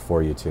of the work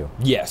for you too.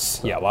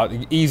 Yes,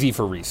 easy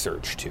for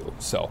research too.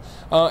 So,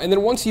 and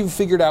then once you've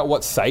figured out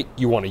what site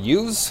you want to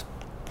use,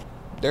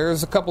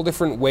 there's a couple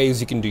different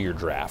ways you can do your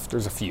draft.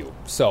 There's a few.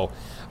 So,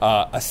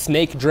 a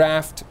snake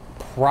draft,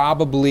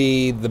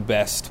 probably the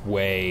best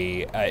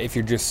way if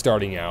you're just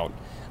starting out.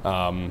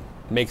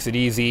 Makes it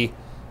easy.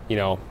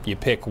 You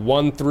pick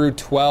 1 through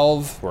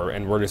 12,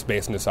 and we're just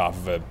basing this off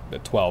of a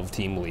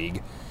 12-team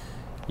league.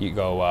 You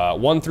go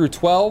 1 through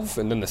 12,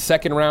 and then the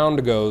second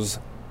round goes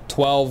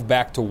 12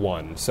 back to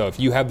 1. So if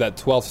you have that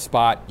 12th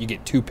spot, you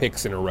get 2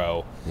 picks in a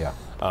row. Yeah.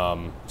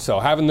 So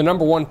having the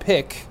number 1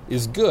 pick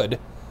is good,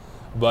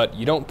 but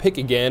you don't pick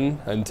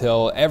again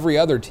until every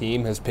other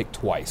team has picked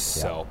twice.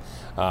 Yeah. So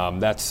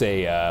that's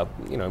a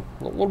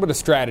little bit of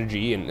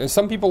strategy, and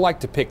some people like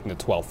to pick in the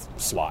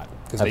 12th slot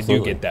because they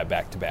do get that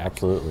back-to-back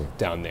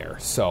down there.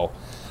 So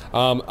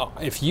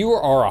if you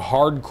are a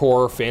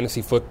hardcore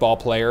fantasy football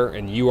player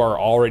and you are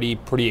already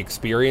pretty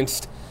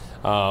experienced,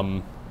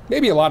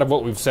 maybe a lot of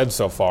what we've said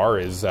so far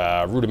is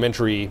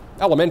elementary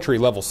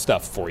level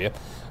stuff for you.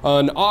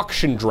 An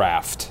auction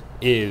draft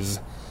is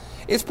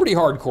pretty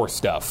hardcore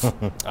stuff.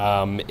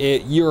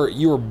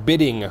 You're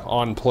bidding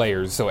on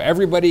players, so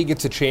everybody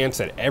gets a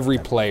chance at every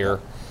player.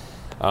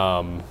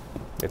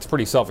 It's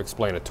pretty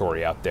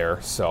self-explanatory out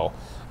there. So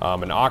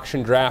an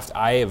auction draft,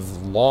 I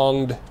have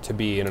longed to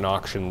be in an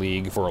auction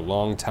league for a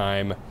long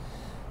time.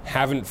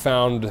 Haven't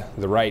found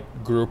the right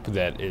group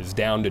that is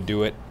down to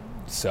do it.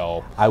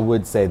 So I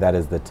would say that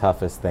is the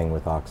toughest thing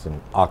with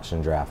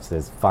auction drafts,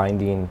 is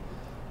finding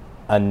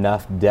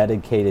enough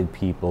dedicated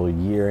people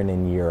year in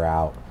and year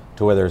out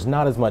to where there's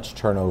not as much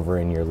turnover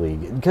in your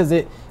league, because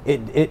it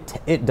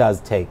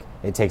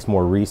takes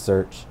more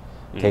research,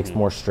 takes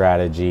more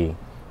strategy,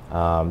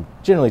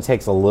 generally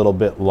takes a little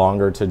bit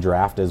longer to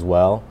draft as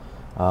well,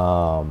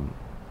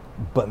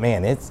 but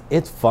man,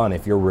 it's fun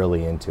if you're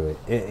really into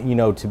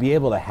it. To be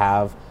able to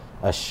have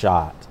a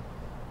shot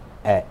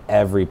at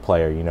every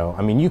player.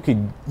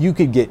 You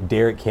could get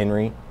Derrick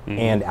Henry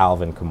and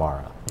Alvin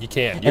Kamara. You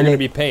can. You're going to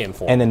be paying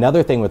for it. And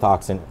another thing with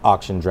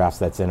auction drafts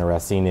that's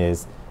interesting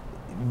is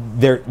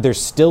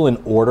there's still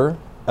an order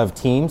of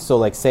teams. So,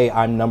 like, say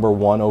I'm number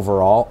 1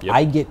 overall, Yep.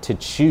 I get to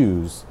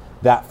choose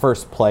that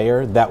first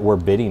player that we're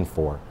bidding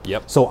for.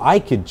 Yep. So I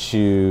could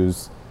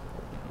choose,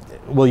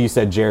 well, you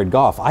said Jared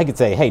Goff. I could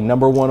say, hey,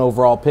 number 1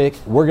 overall pick,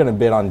 we're going to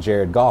bid on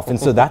Jared Goff. And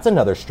so that's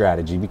another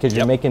strategy because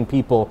you're Yep. making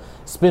people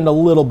spend a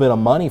little bit of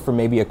money for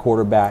maybe a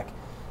quarterback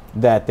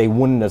that they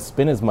wouldn't have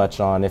spent as much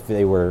on if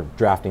they were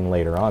drafting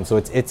later on. So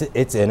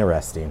it's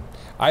interesting.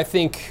 I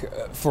think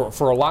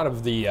for a lot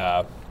of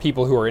the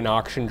people who are in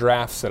auction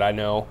drafts that I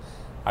know,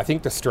 I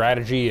think the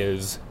strategy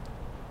is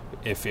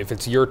if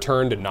it's your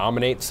turn to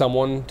nominate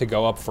someone to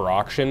go up for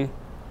auction,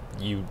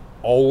 you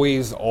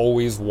always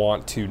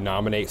want to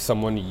nominate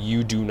someone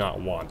you do not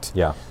want.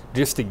 Yeah.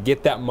 Just to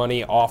get that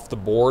money off the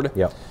board.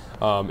 Yep.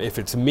 If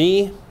it's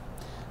me,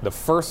 the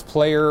first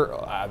player,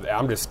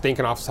 I'm just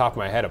thinking off the top of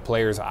my head of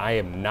players I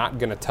am not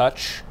going to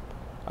touch.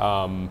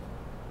 I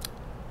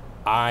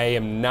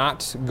am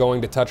not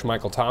going to touch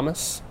Michael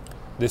Thomas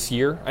this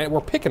year.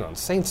 We're picking on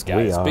Saints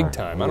guys big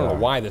time. I don't know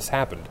why this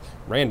happened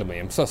randomly.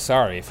 I'm so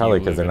sorry. Probably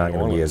because they're not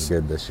going to be as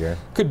good this year.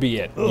 Could be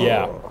it.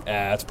 Yeah,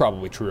 that's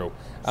probably true.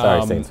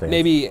 Sorry, Saints fans.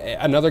 Maybe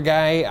another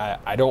guy,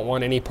 I don't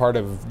want any part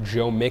of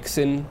Joe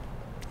Mixon.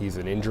 He's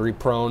an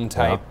injury-prone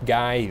type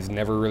guy. He's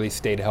never really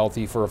stayed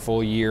healthy for a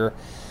full year.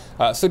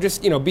 So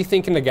just, be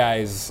thinking of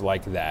guys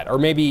like that. Or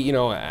maybe,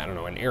 I don't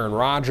know, an Aaron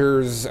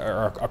Rodgers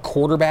or a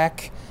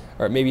quarterback,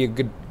 or maybe a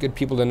good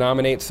people to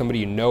nominate,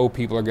 somebody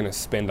people are going to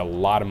spend a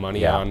lot of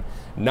money on.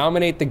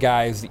 Nominate the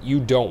guys that you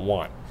don't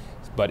want.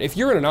 But if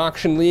you're in an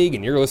auction league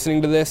and you're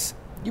listening to this,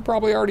 you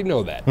probably already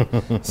know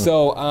that.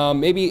 So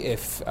maybe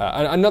if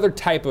another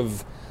type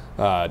of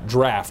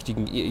draft, you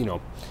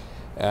can,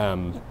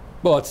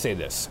 well, let's say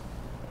this.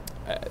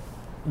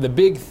 The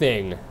big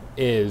thing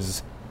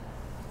is,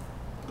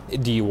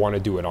 do you want to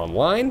do it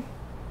online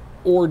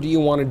or do you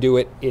want to do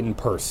it in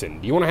person?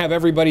 Do you want to have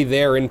everybody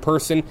there in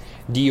person?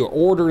 Do you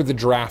order the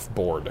draft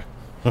board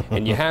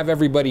and you have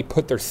everybody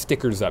put their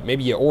stickers up?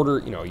 Maybe you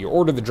order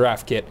the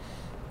draft kit.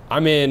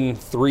 I'm in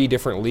 3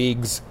 different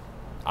leagues.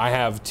 I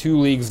have 2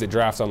 leagues that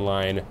draft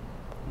online,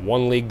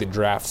 1 league that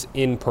drafts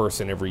in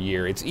person every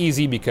year. It's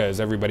easy because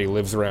everybody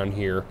lives around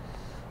here,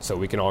 so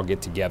we can all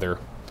get together.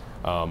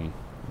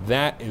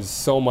 That is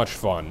so much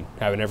fun,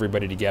 having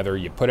everybody together.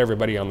 You put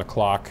everybody on the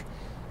clock.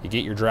 You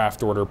get your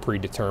draft order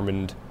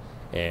predetermined,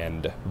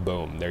 and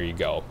boom, there you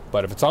go.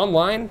 But if it's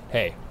online,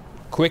 hey,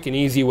 quick and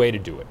easy way to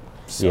do it.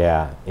 So.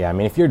 Yeah. I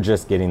mean, if you're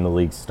just getting the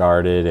league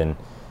started and,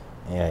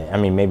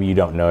 maybe you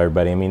don't know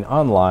everybody. I mean,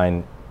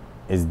 online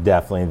is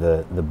definitely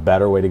the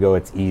better way to go.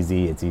 It's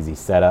easy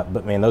setup.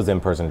 But, man, those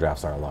in-person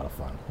drafts are a lot of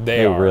fun.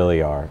 They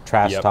really are.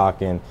 Trash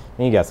talking,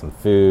 and you got some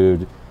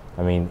food.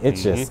 I mean,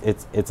 it's just,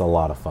 it's a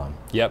lot of fun.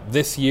 Yep.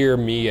 This year,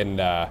 me and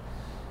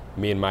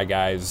my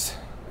guys,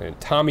 and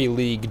Tommy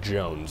League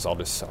Jones, I'll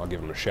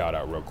give him a shout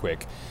out real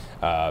quick.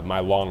 My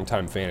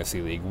longtime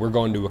fantasy league. We're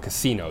going to a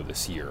casino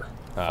this year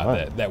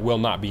that will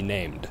not be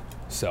named.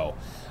 So,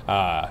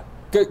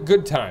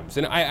 good times.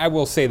 And I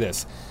will say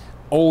this: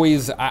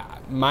 always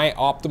my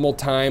optimal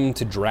time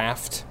to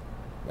draft,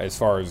 as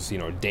far as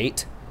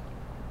date,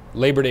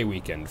 Labor Day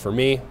weekend for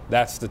me.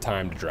 That's the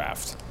time to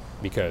draft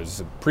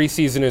because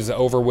preseason is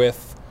over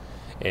with,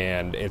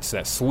 and it's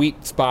that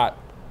sweet spot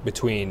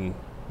between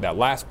that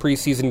last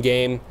preseason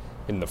game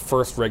in the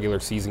first regular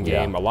season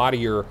game. A lot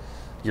of your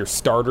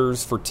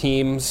starters for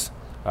teams,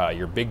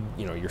 your big,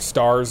 your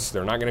stars,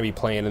 they're not going to be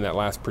playing in that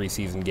last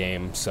preseason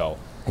game. So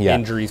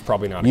injuries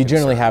probably not. You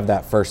generally have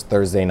that first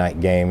Thursday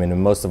night game, and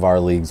in most of our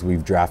leagues,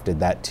 we've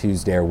drafted that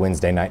Tuesday or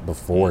Wednesday night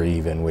before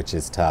even, which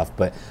is tough.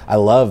 But I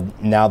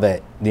love now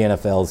that the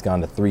NFL has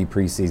gone to 3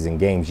 preseason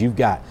games. You've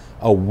got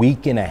a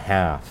week and a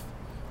half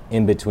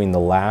in between the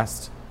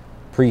last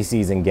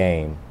preseason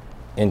game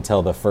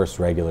until the first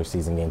regular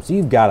season game. So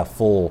you've got a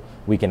full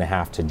week and a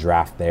half to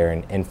draft there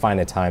and find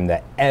a time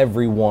that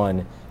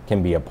everyone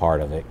can be a part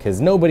of it. Because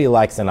nobody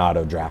likes an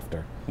auto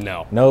drafter.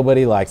 No.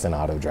 Nobody likes an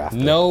auto drafter.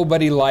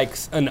 Nobody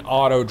likes an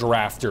auto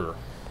drafter.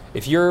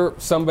 If you're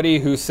somebody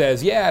who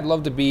says, yeah, I'd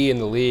love to be in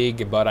the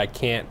league, but I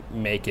can't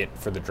make it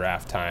for the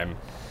draft time,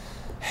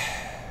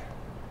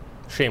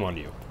 shame on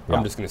you. Yeah.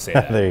 I'm just going to say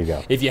that. There you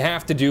go. If you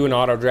have to do an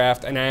auto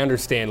draft, and I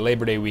understand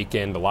Labor Day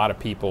weekend, a lot of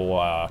people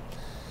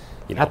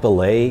at the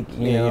lake,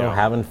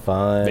 having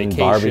fun, vacation,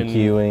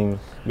 barbecuing.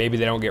 Maybe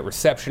they don't get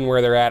reception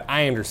where they're at.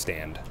 I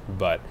understand,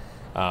 but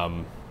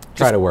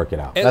try to work it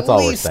out. That's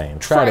all we're saying.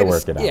 Try to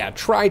work it out. Yeah,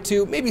 try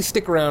to. Maybe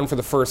stick around for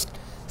the first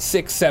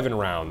 6-7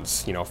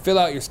 rounds. Fill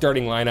out your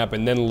starting lineup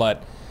and then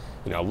let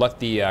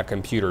the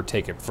computer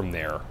take it from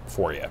there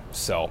for you.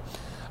 So,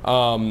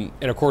 and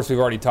of course, we've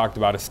already talked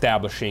about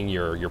establishing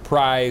your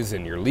prize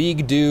and your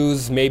league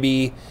dues.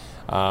 Maybe.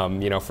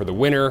 For the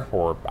winner,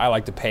 or I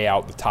like to pay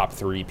out the top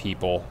 3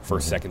 people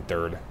first, second,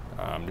 third,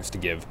 just to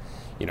give,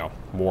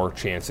 more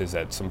chances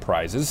at some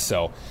prizes.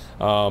 So,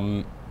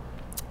 one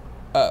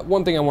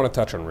thing I want to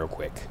touch on real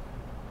quick.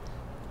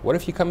 What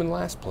if you come in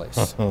last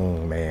place? Oh,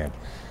 man.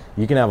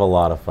 You can have a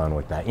lot of fun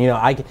with that.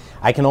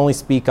 I can only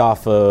speak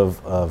off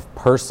of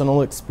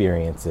personal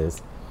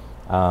experiences.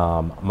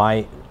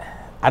 I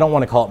don't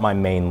want to call it my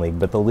main league,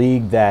 but the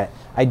league that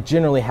I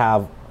generally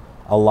have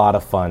a lot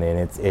of fun in.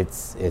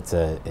 It's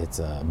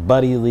a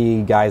buddy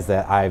league, guys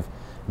that I've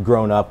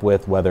grown up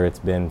with, whether it's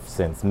been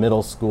since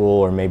middle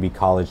school or maybe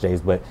college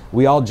days, but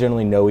we all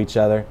generally know each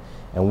other,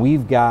 and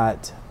we've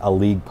got a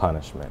league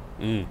punishment.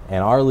 And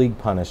our league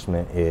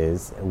punishment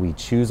is we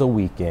choose a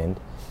weekend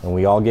and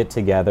we all get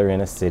together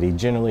in a city,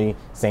 generally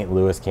St.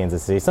 Louis,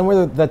 Kansas City,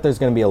 somewhere that there's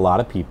going to be a lot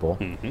of people,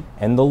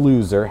 and the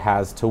loser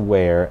has to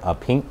wear a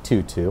pink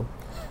tutu,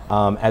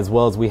 as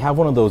well as we have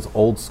one of those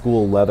old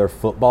school leather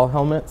football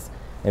helmets,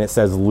 and it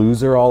says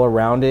loser all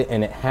around it,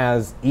 and it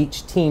has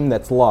each team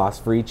that's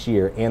lost for each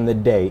year and the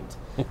date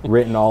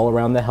written all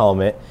around the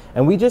helmet,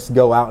 and we just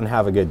go out and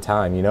have a good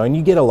time, and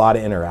you get a lot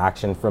of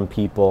interaction from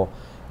people,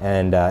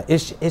 and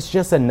it's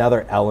just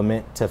another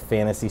element to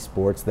fantasy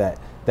sports that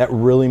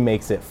really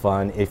makes it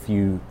fun if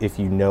you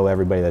know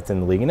everybody that's in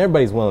the league, and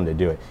everybody's willing to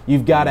do it.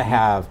 You've got to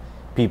have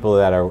people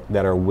that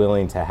are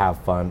willing to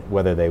have fun,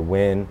 whether they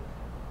win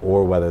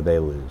or whether they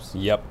lose.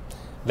 Yep.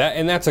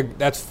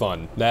 That's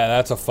fun.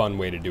 That's a fun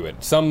way to do it.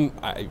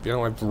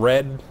 I've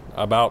read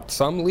about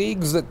some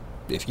leagues that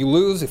if you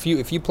lose, if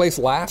you place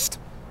last,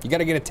 you got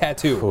to get a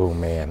tattoo. Oh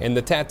man! And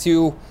the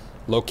tattoo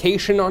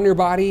location on your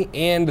body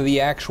and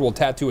the actual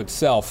tattoo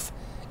itself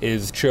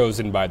is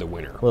chosen by the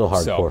winner. A little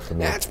hardcore for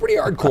me. That's pretty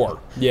hardcore.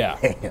 Yeah,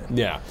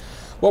 yeah.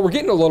 Well, we're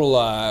getting a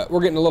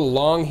little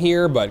long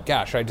here, but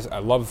gosh, I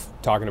love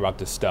talking about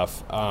this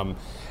stuff. Kind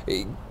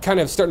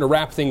of starting to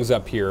wrap things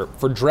up here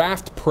for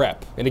draft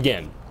prep, and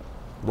again,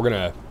 we're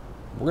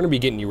gonna be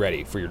getting you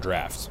ready for your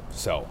drafts.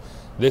 So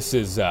this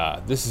is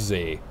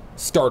a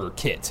starter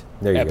kit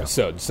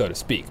episode, so to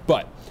speak.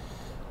 But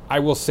I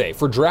will say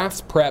for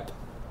drafts prep,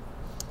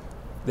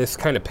 this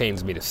kind of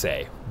pains me to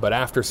say, but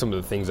after some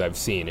of the things I've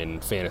seen in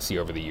fantasy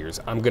over the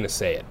years, I'm gonna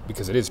say it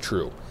because it is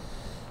true.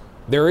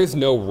 There is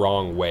no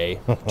wrong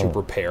way to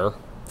prepare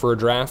for a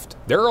draft.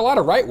 There are a lot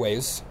of right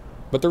ways,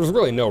 but there's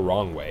really no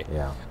wrong way.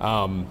 Yeah.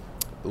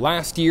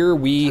 Last year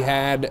we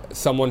had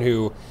someone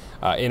who.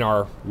 In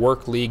our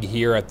work league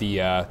here at the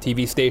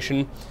TV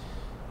station,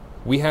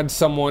 we had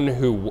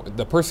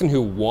the person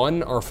who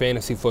won our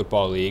fantasy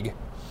football league,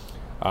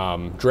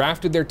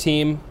 drafted their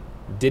team,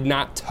 did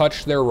not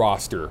touch their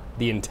roster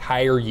the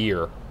entire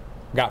year,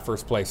 got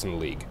first place in the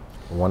league.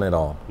 Won it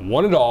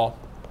all.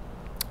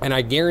 And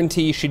I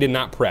guarantee she did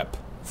not prep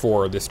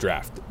for this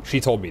draft. She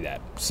told me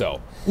that.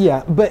 So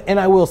yeah, and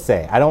I will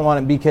say I don't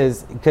want it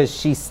because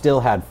she still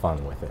had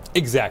fun with it.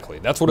 Exactly,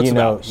 that's what it's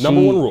about.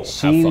 Number one rule: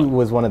 she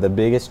was one of the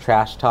biggest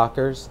trash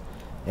talkers,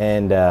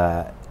 and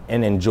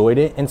enjoyed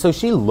it. And so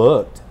she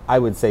looked. I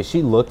would say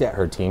she looked at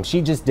her team.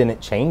 She just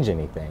didn't change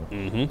anything,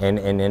 and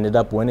ended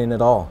up winning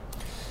it all.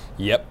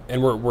 Yep,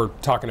 and we're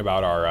talking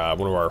about our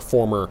one of our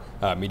former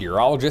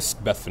meteorologists,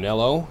 Beth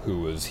Finello,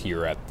 who was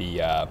here at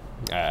the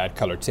at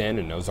Color 10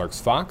 and Ozarks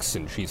Fox,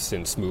 and she's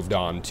since moved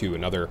on to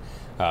another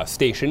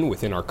station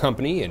within our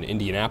company in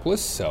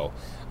Indianapolis. So,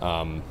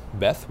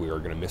 Beth, we are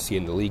going to miss you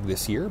in the league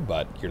this year,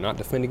 but you're not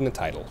defending the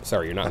title.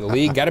 Sorry, you're not in the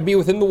league. Got to be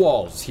within the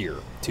walls here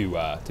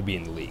to be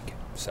in the league.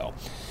 So,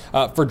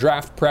 for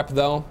draft prep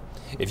though,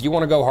 if you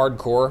want to go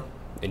hardcore,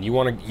 and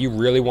you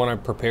really want to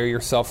prepare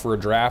yourself for a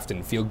draft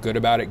and feel good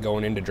about it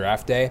going into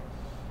draft day,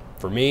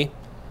 for me,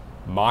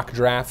 mock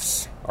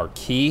drafts are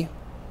key.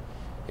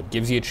 It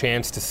gives you a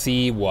chance to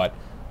see what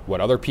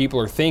other people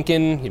are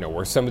thinking,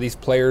 where some of these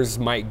players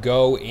might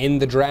go in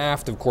the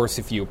draft. Of course,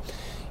 if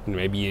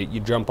maybe you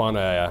jump on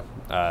a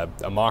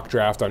mock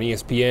draft on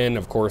ESPN,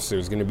 of course,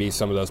 there's going to be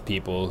some of those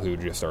people who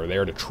just are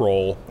there to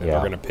troll, and they're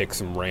going to pick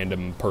some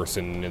random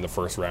person in the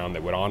first round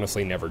that would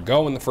honestly never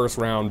go in the first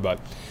round,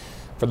 but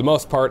for the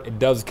most part, it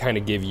does kind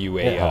of give you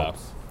it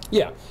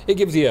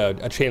gives you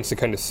a chance to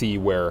kind of see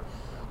where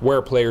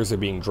players are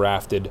being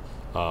drafted.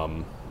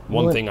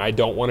 One thing I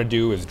don't want to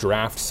do is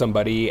draft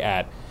somebody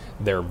at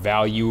their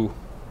value,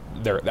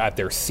 at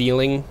their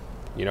ceiling.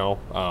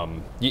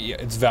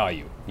 It's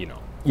value.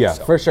 Yeah,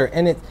 so. For sure.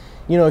 And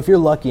if you're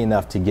lucky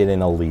enough to get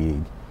in a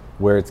league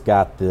where it's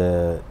got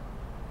at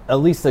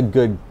least a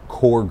good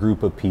core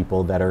group of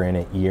people that are in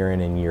it year in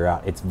and year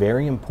out, it's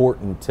very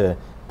important to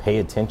pay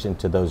attention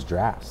to those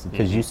drafts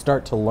because you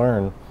start to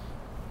learn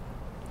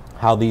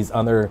how these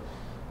other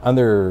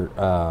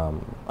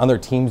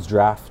teams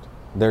draft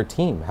their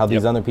team, how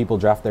these other people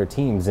draft their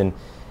teams. And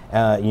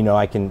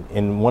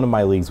in one of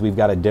my leagues, we've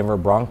got a Denver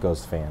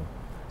Broncos fan,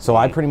 so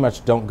I pretty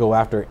much don't go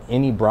after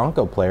any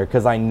Bronco player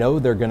because I know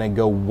they're going to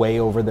go way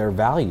over their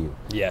value.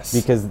 Yes,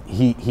 because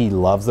he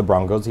loves the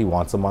Broncos, he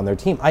wants them on their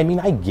team. I mean,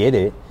 I get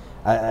it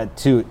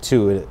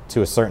to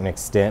a certain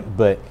extent,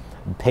 but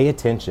pay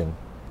attention.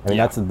 I mean,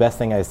 that's the best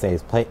thing I say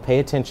is pay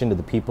attention to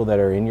the people that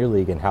are in your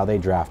league and how they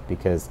draft,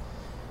 because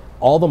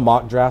all the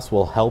mock drafts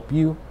will help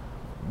you,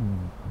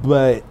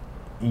 but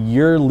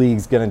your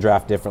league's going to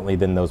draft differently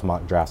than those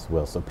mock drafts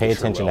will. So pay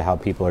attention to how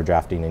people are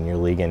drafting in your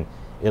league, and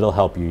it'll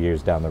help you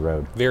years down the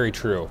road. Very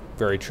true.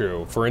 Very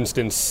true. For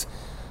instance,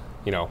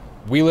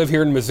 we live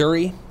here in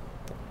Missouri.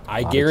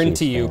 I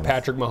guarantee you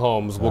Patrick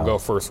Mahomes will go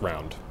first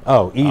round.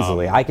 Oh,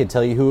 easily. I could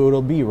tell you who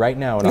it'll be right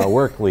now in our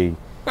work league.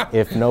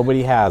 If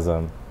nobody has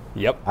him,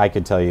 yep, I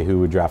could tell you who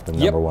would draft him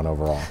number one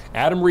overall.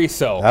 Adam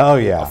Rizzo. Oh,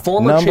 yeah. A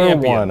former number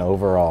champion. One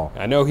overall.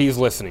 I know he's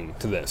listening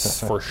to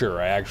this for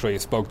sure. I actually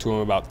spoke to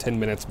him about 10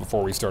 minutes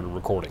before we started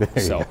recording.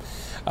 So,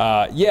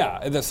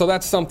 so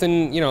that's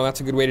something, that's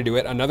a good way to do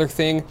it. Another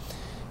thing,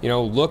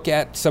 look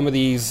at some of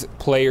these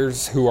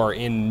players who are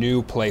in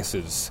new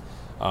places.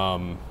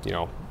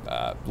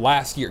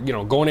 Last year,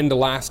 going into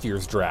last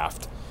year's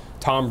draft,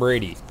 Tom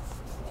Brady,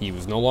 he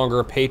was no longer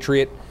a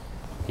Patriot.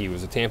 He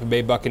was a Tampa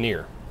Bay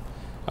Buccaneer.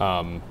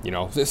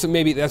 So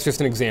maybe that's just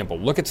an example.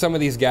 Look at some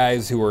of these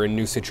guys who are in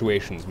new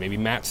situations. Maybe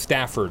Matt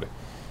Stafford,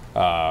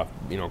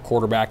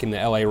 quarterback in the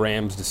LA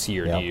Rams this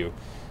year.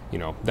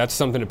 Yep. That's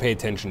something to pay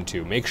attention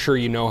to. Make sure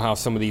you know how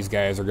some of these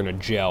guys are going to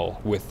gel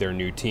with their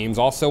new teams.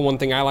 Also, one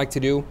thing I like to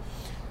do,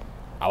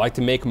 I like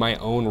to make my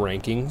own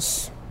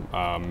rankings.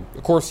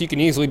 Of course, you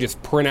can easily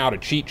just print out a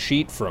cheat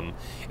sheet from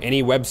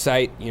any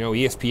website,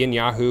 ESPN,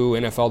 Yahoo,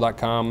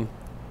 NFL.com,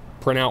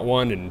 print out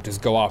one and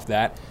just go off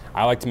that.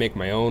 I like to make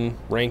my own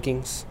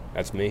rankings.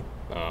 That's me.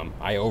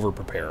 I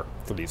over-prepare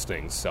for these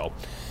things. So,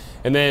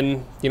 and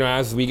then,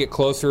 as we get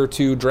closer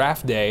to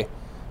draft day,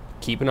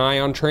 keep an eye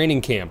on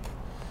training camp.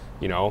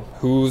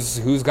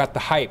 Who's got the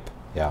hype?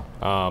 Yeah.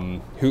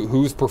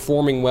 Who's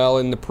performing well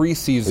in the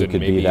preseason? Who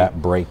could be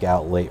that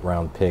breakout late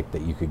round pick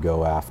that you could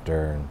go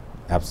after?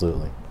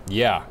 Absolutely.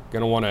 Yeah,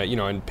 gonna want to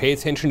and pay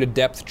attention to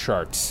depth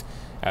charts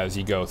as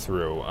you go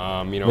through.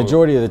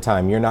 Majority of the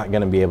time, you're not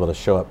going to be able to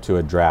show up to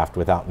a draft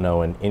without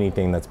knowing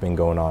anything that's been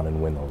going on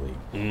in Window League.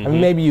 Mm-hmm. I mean,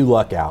 maybe you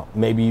luck out.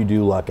 Maybe you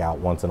do luck out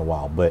once in a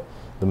while, but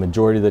the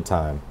majority of the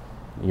time,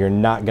 you're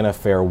not going to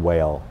fare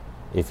well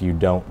if you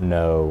don't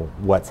know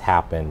what's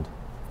happened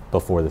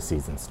before the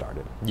season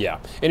started. Yeah,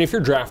 and if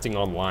you're drafting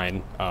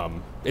online,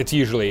 it's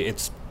usually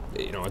it's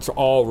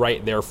all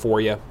right there for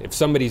you. If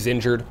somebody's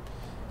injured,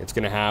 it's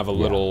going to have a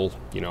little,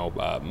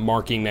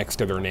 marking next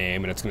to their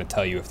name, and it's going to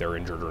tell you if they're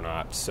injured or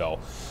not. So,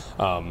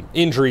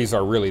 injuries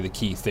are really the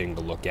key thing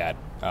to look at.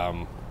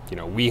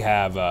 We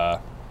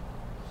have,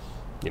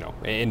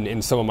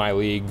 in some of my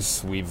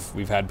leagues,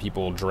 we've had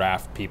people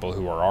draft people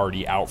who are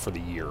already out for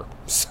the year.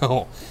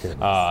 So,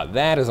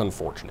 that is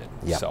unfortunate.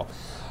 Yep. So,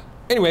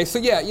 anyway, that's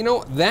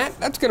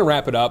going to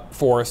wrap it up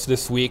for us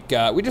this week.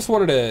 We just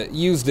wanted to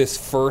use this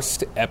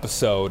first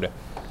episode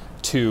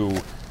to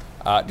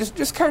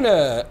just kind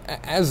of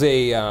as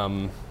a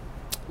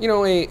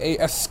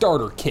a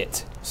starter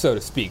kit, so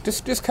to speak.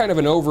 Just kind of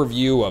an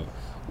overview of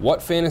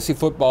what fantasy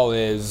football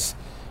is.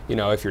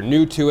 If you're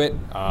new to it,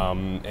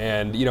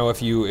 and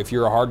if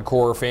you're a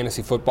hardcore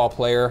fantasy football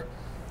player,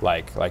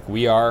 like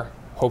we are,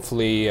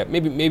 hopefully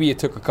maybe you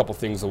took a couple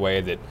things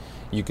away that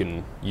you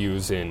can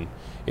use in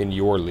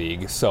your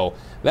league. So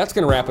that's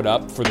going to wrap it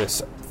up for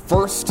this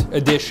first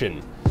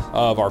edition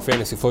of our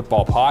fantasy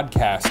football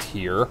podcast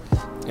here.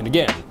 And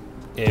again,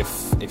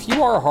 if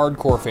you are a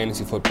hardcore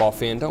fantasy football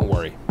fan, don't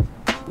worry.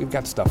 We've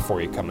got stuff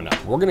for you coming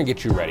up. We're going to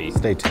get you ready.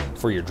 Stay tuned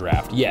for your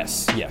draft.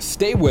 Yes,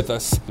 stay with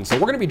us. And so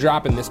we're going to be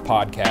dropping this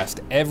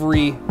podcast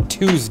every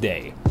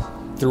Tuesday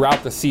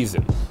throughout the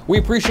season. We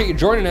appreciate you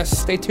joining us.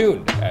 Stay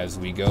tuned as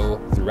we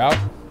go throughout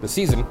the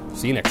season.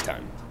 See you next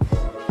time.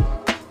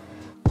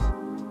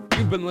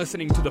 You've been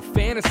listening to the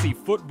Fantasy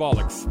Football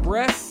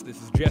Express. This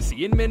is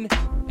Jesse Inman.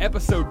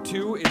 Episode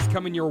 2 is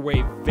coming your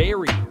way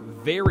very,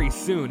 very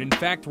soon. In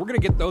fact, we're going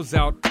to get those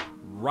out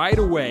right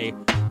away.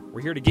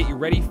 We're here to get you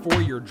ready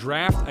for your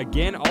draft.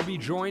 Again, I'll be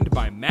joined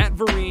by Matt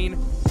Vereen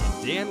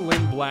and Dan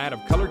Lindblad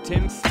of Color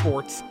 10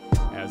 Sports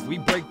as we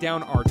break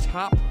down our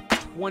top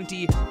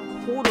 20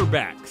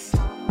 quarterbacks.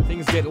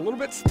 Things get a little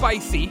bit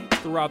spicy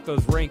throughout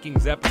those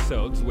rankings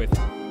episodes with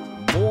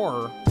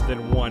more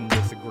than one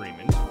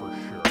disagreement, for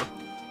sure.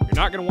 You're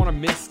not going to want to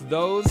miss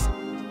those.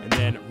 And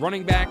then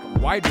running back,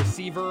 wide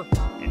receiver,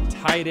 and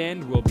tight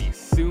end will be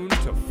soon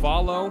to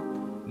follow.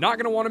 Not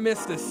going to want to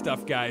miss this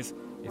stuff, guys.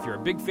 If you're a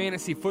big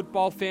fantasy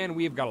football fan,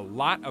 we have got a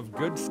lot of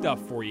good stuff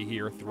for you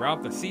here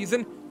throughout the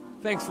season.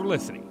 Thanks for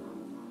listening.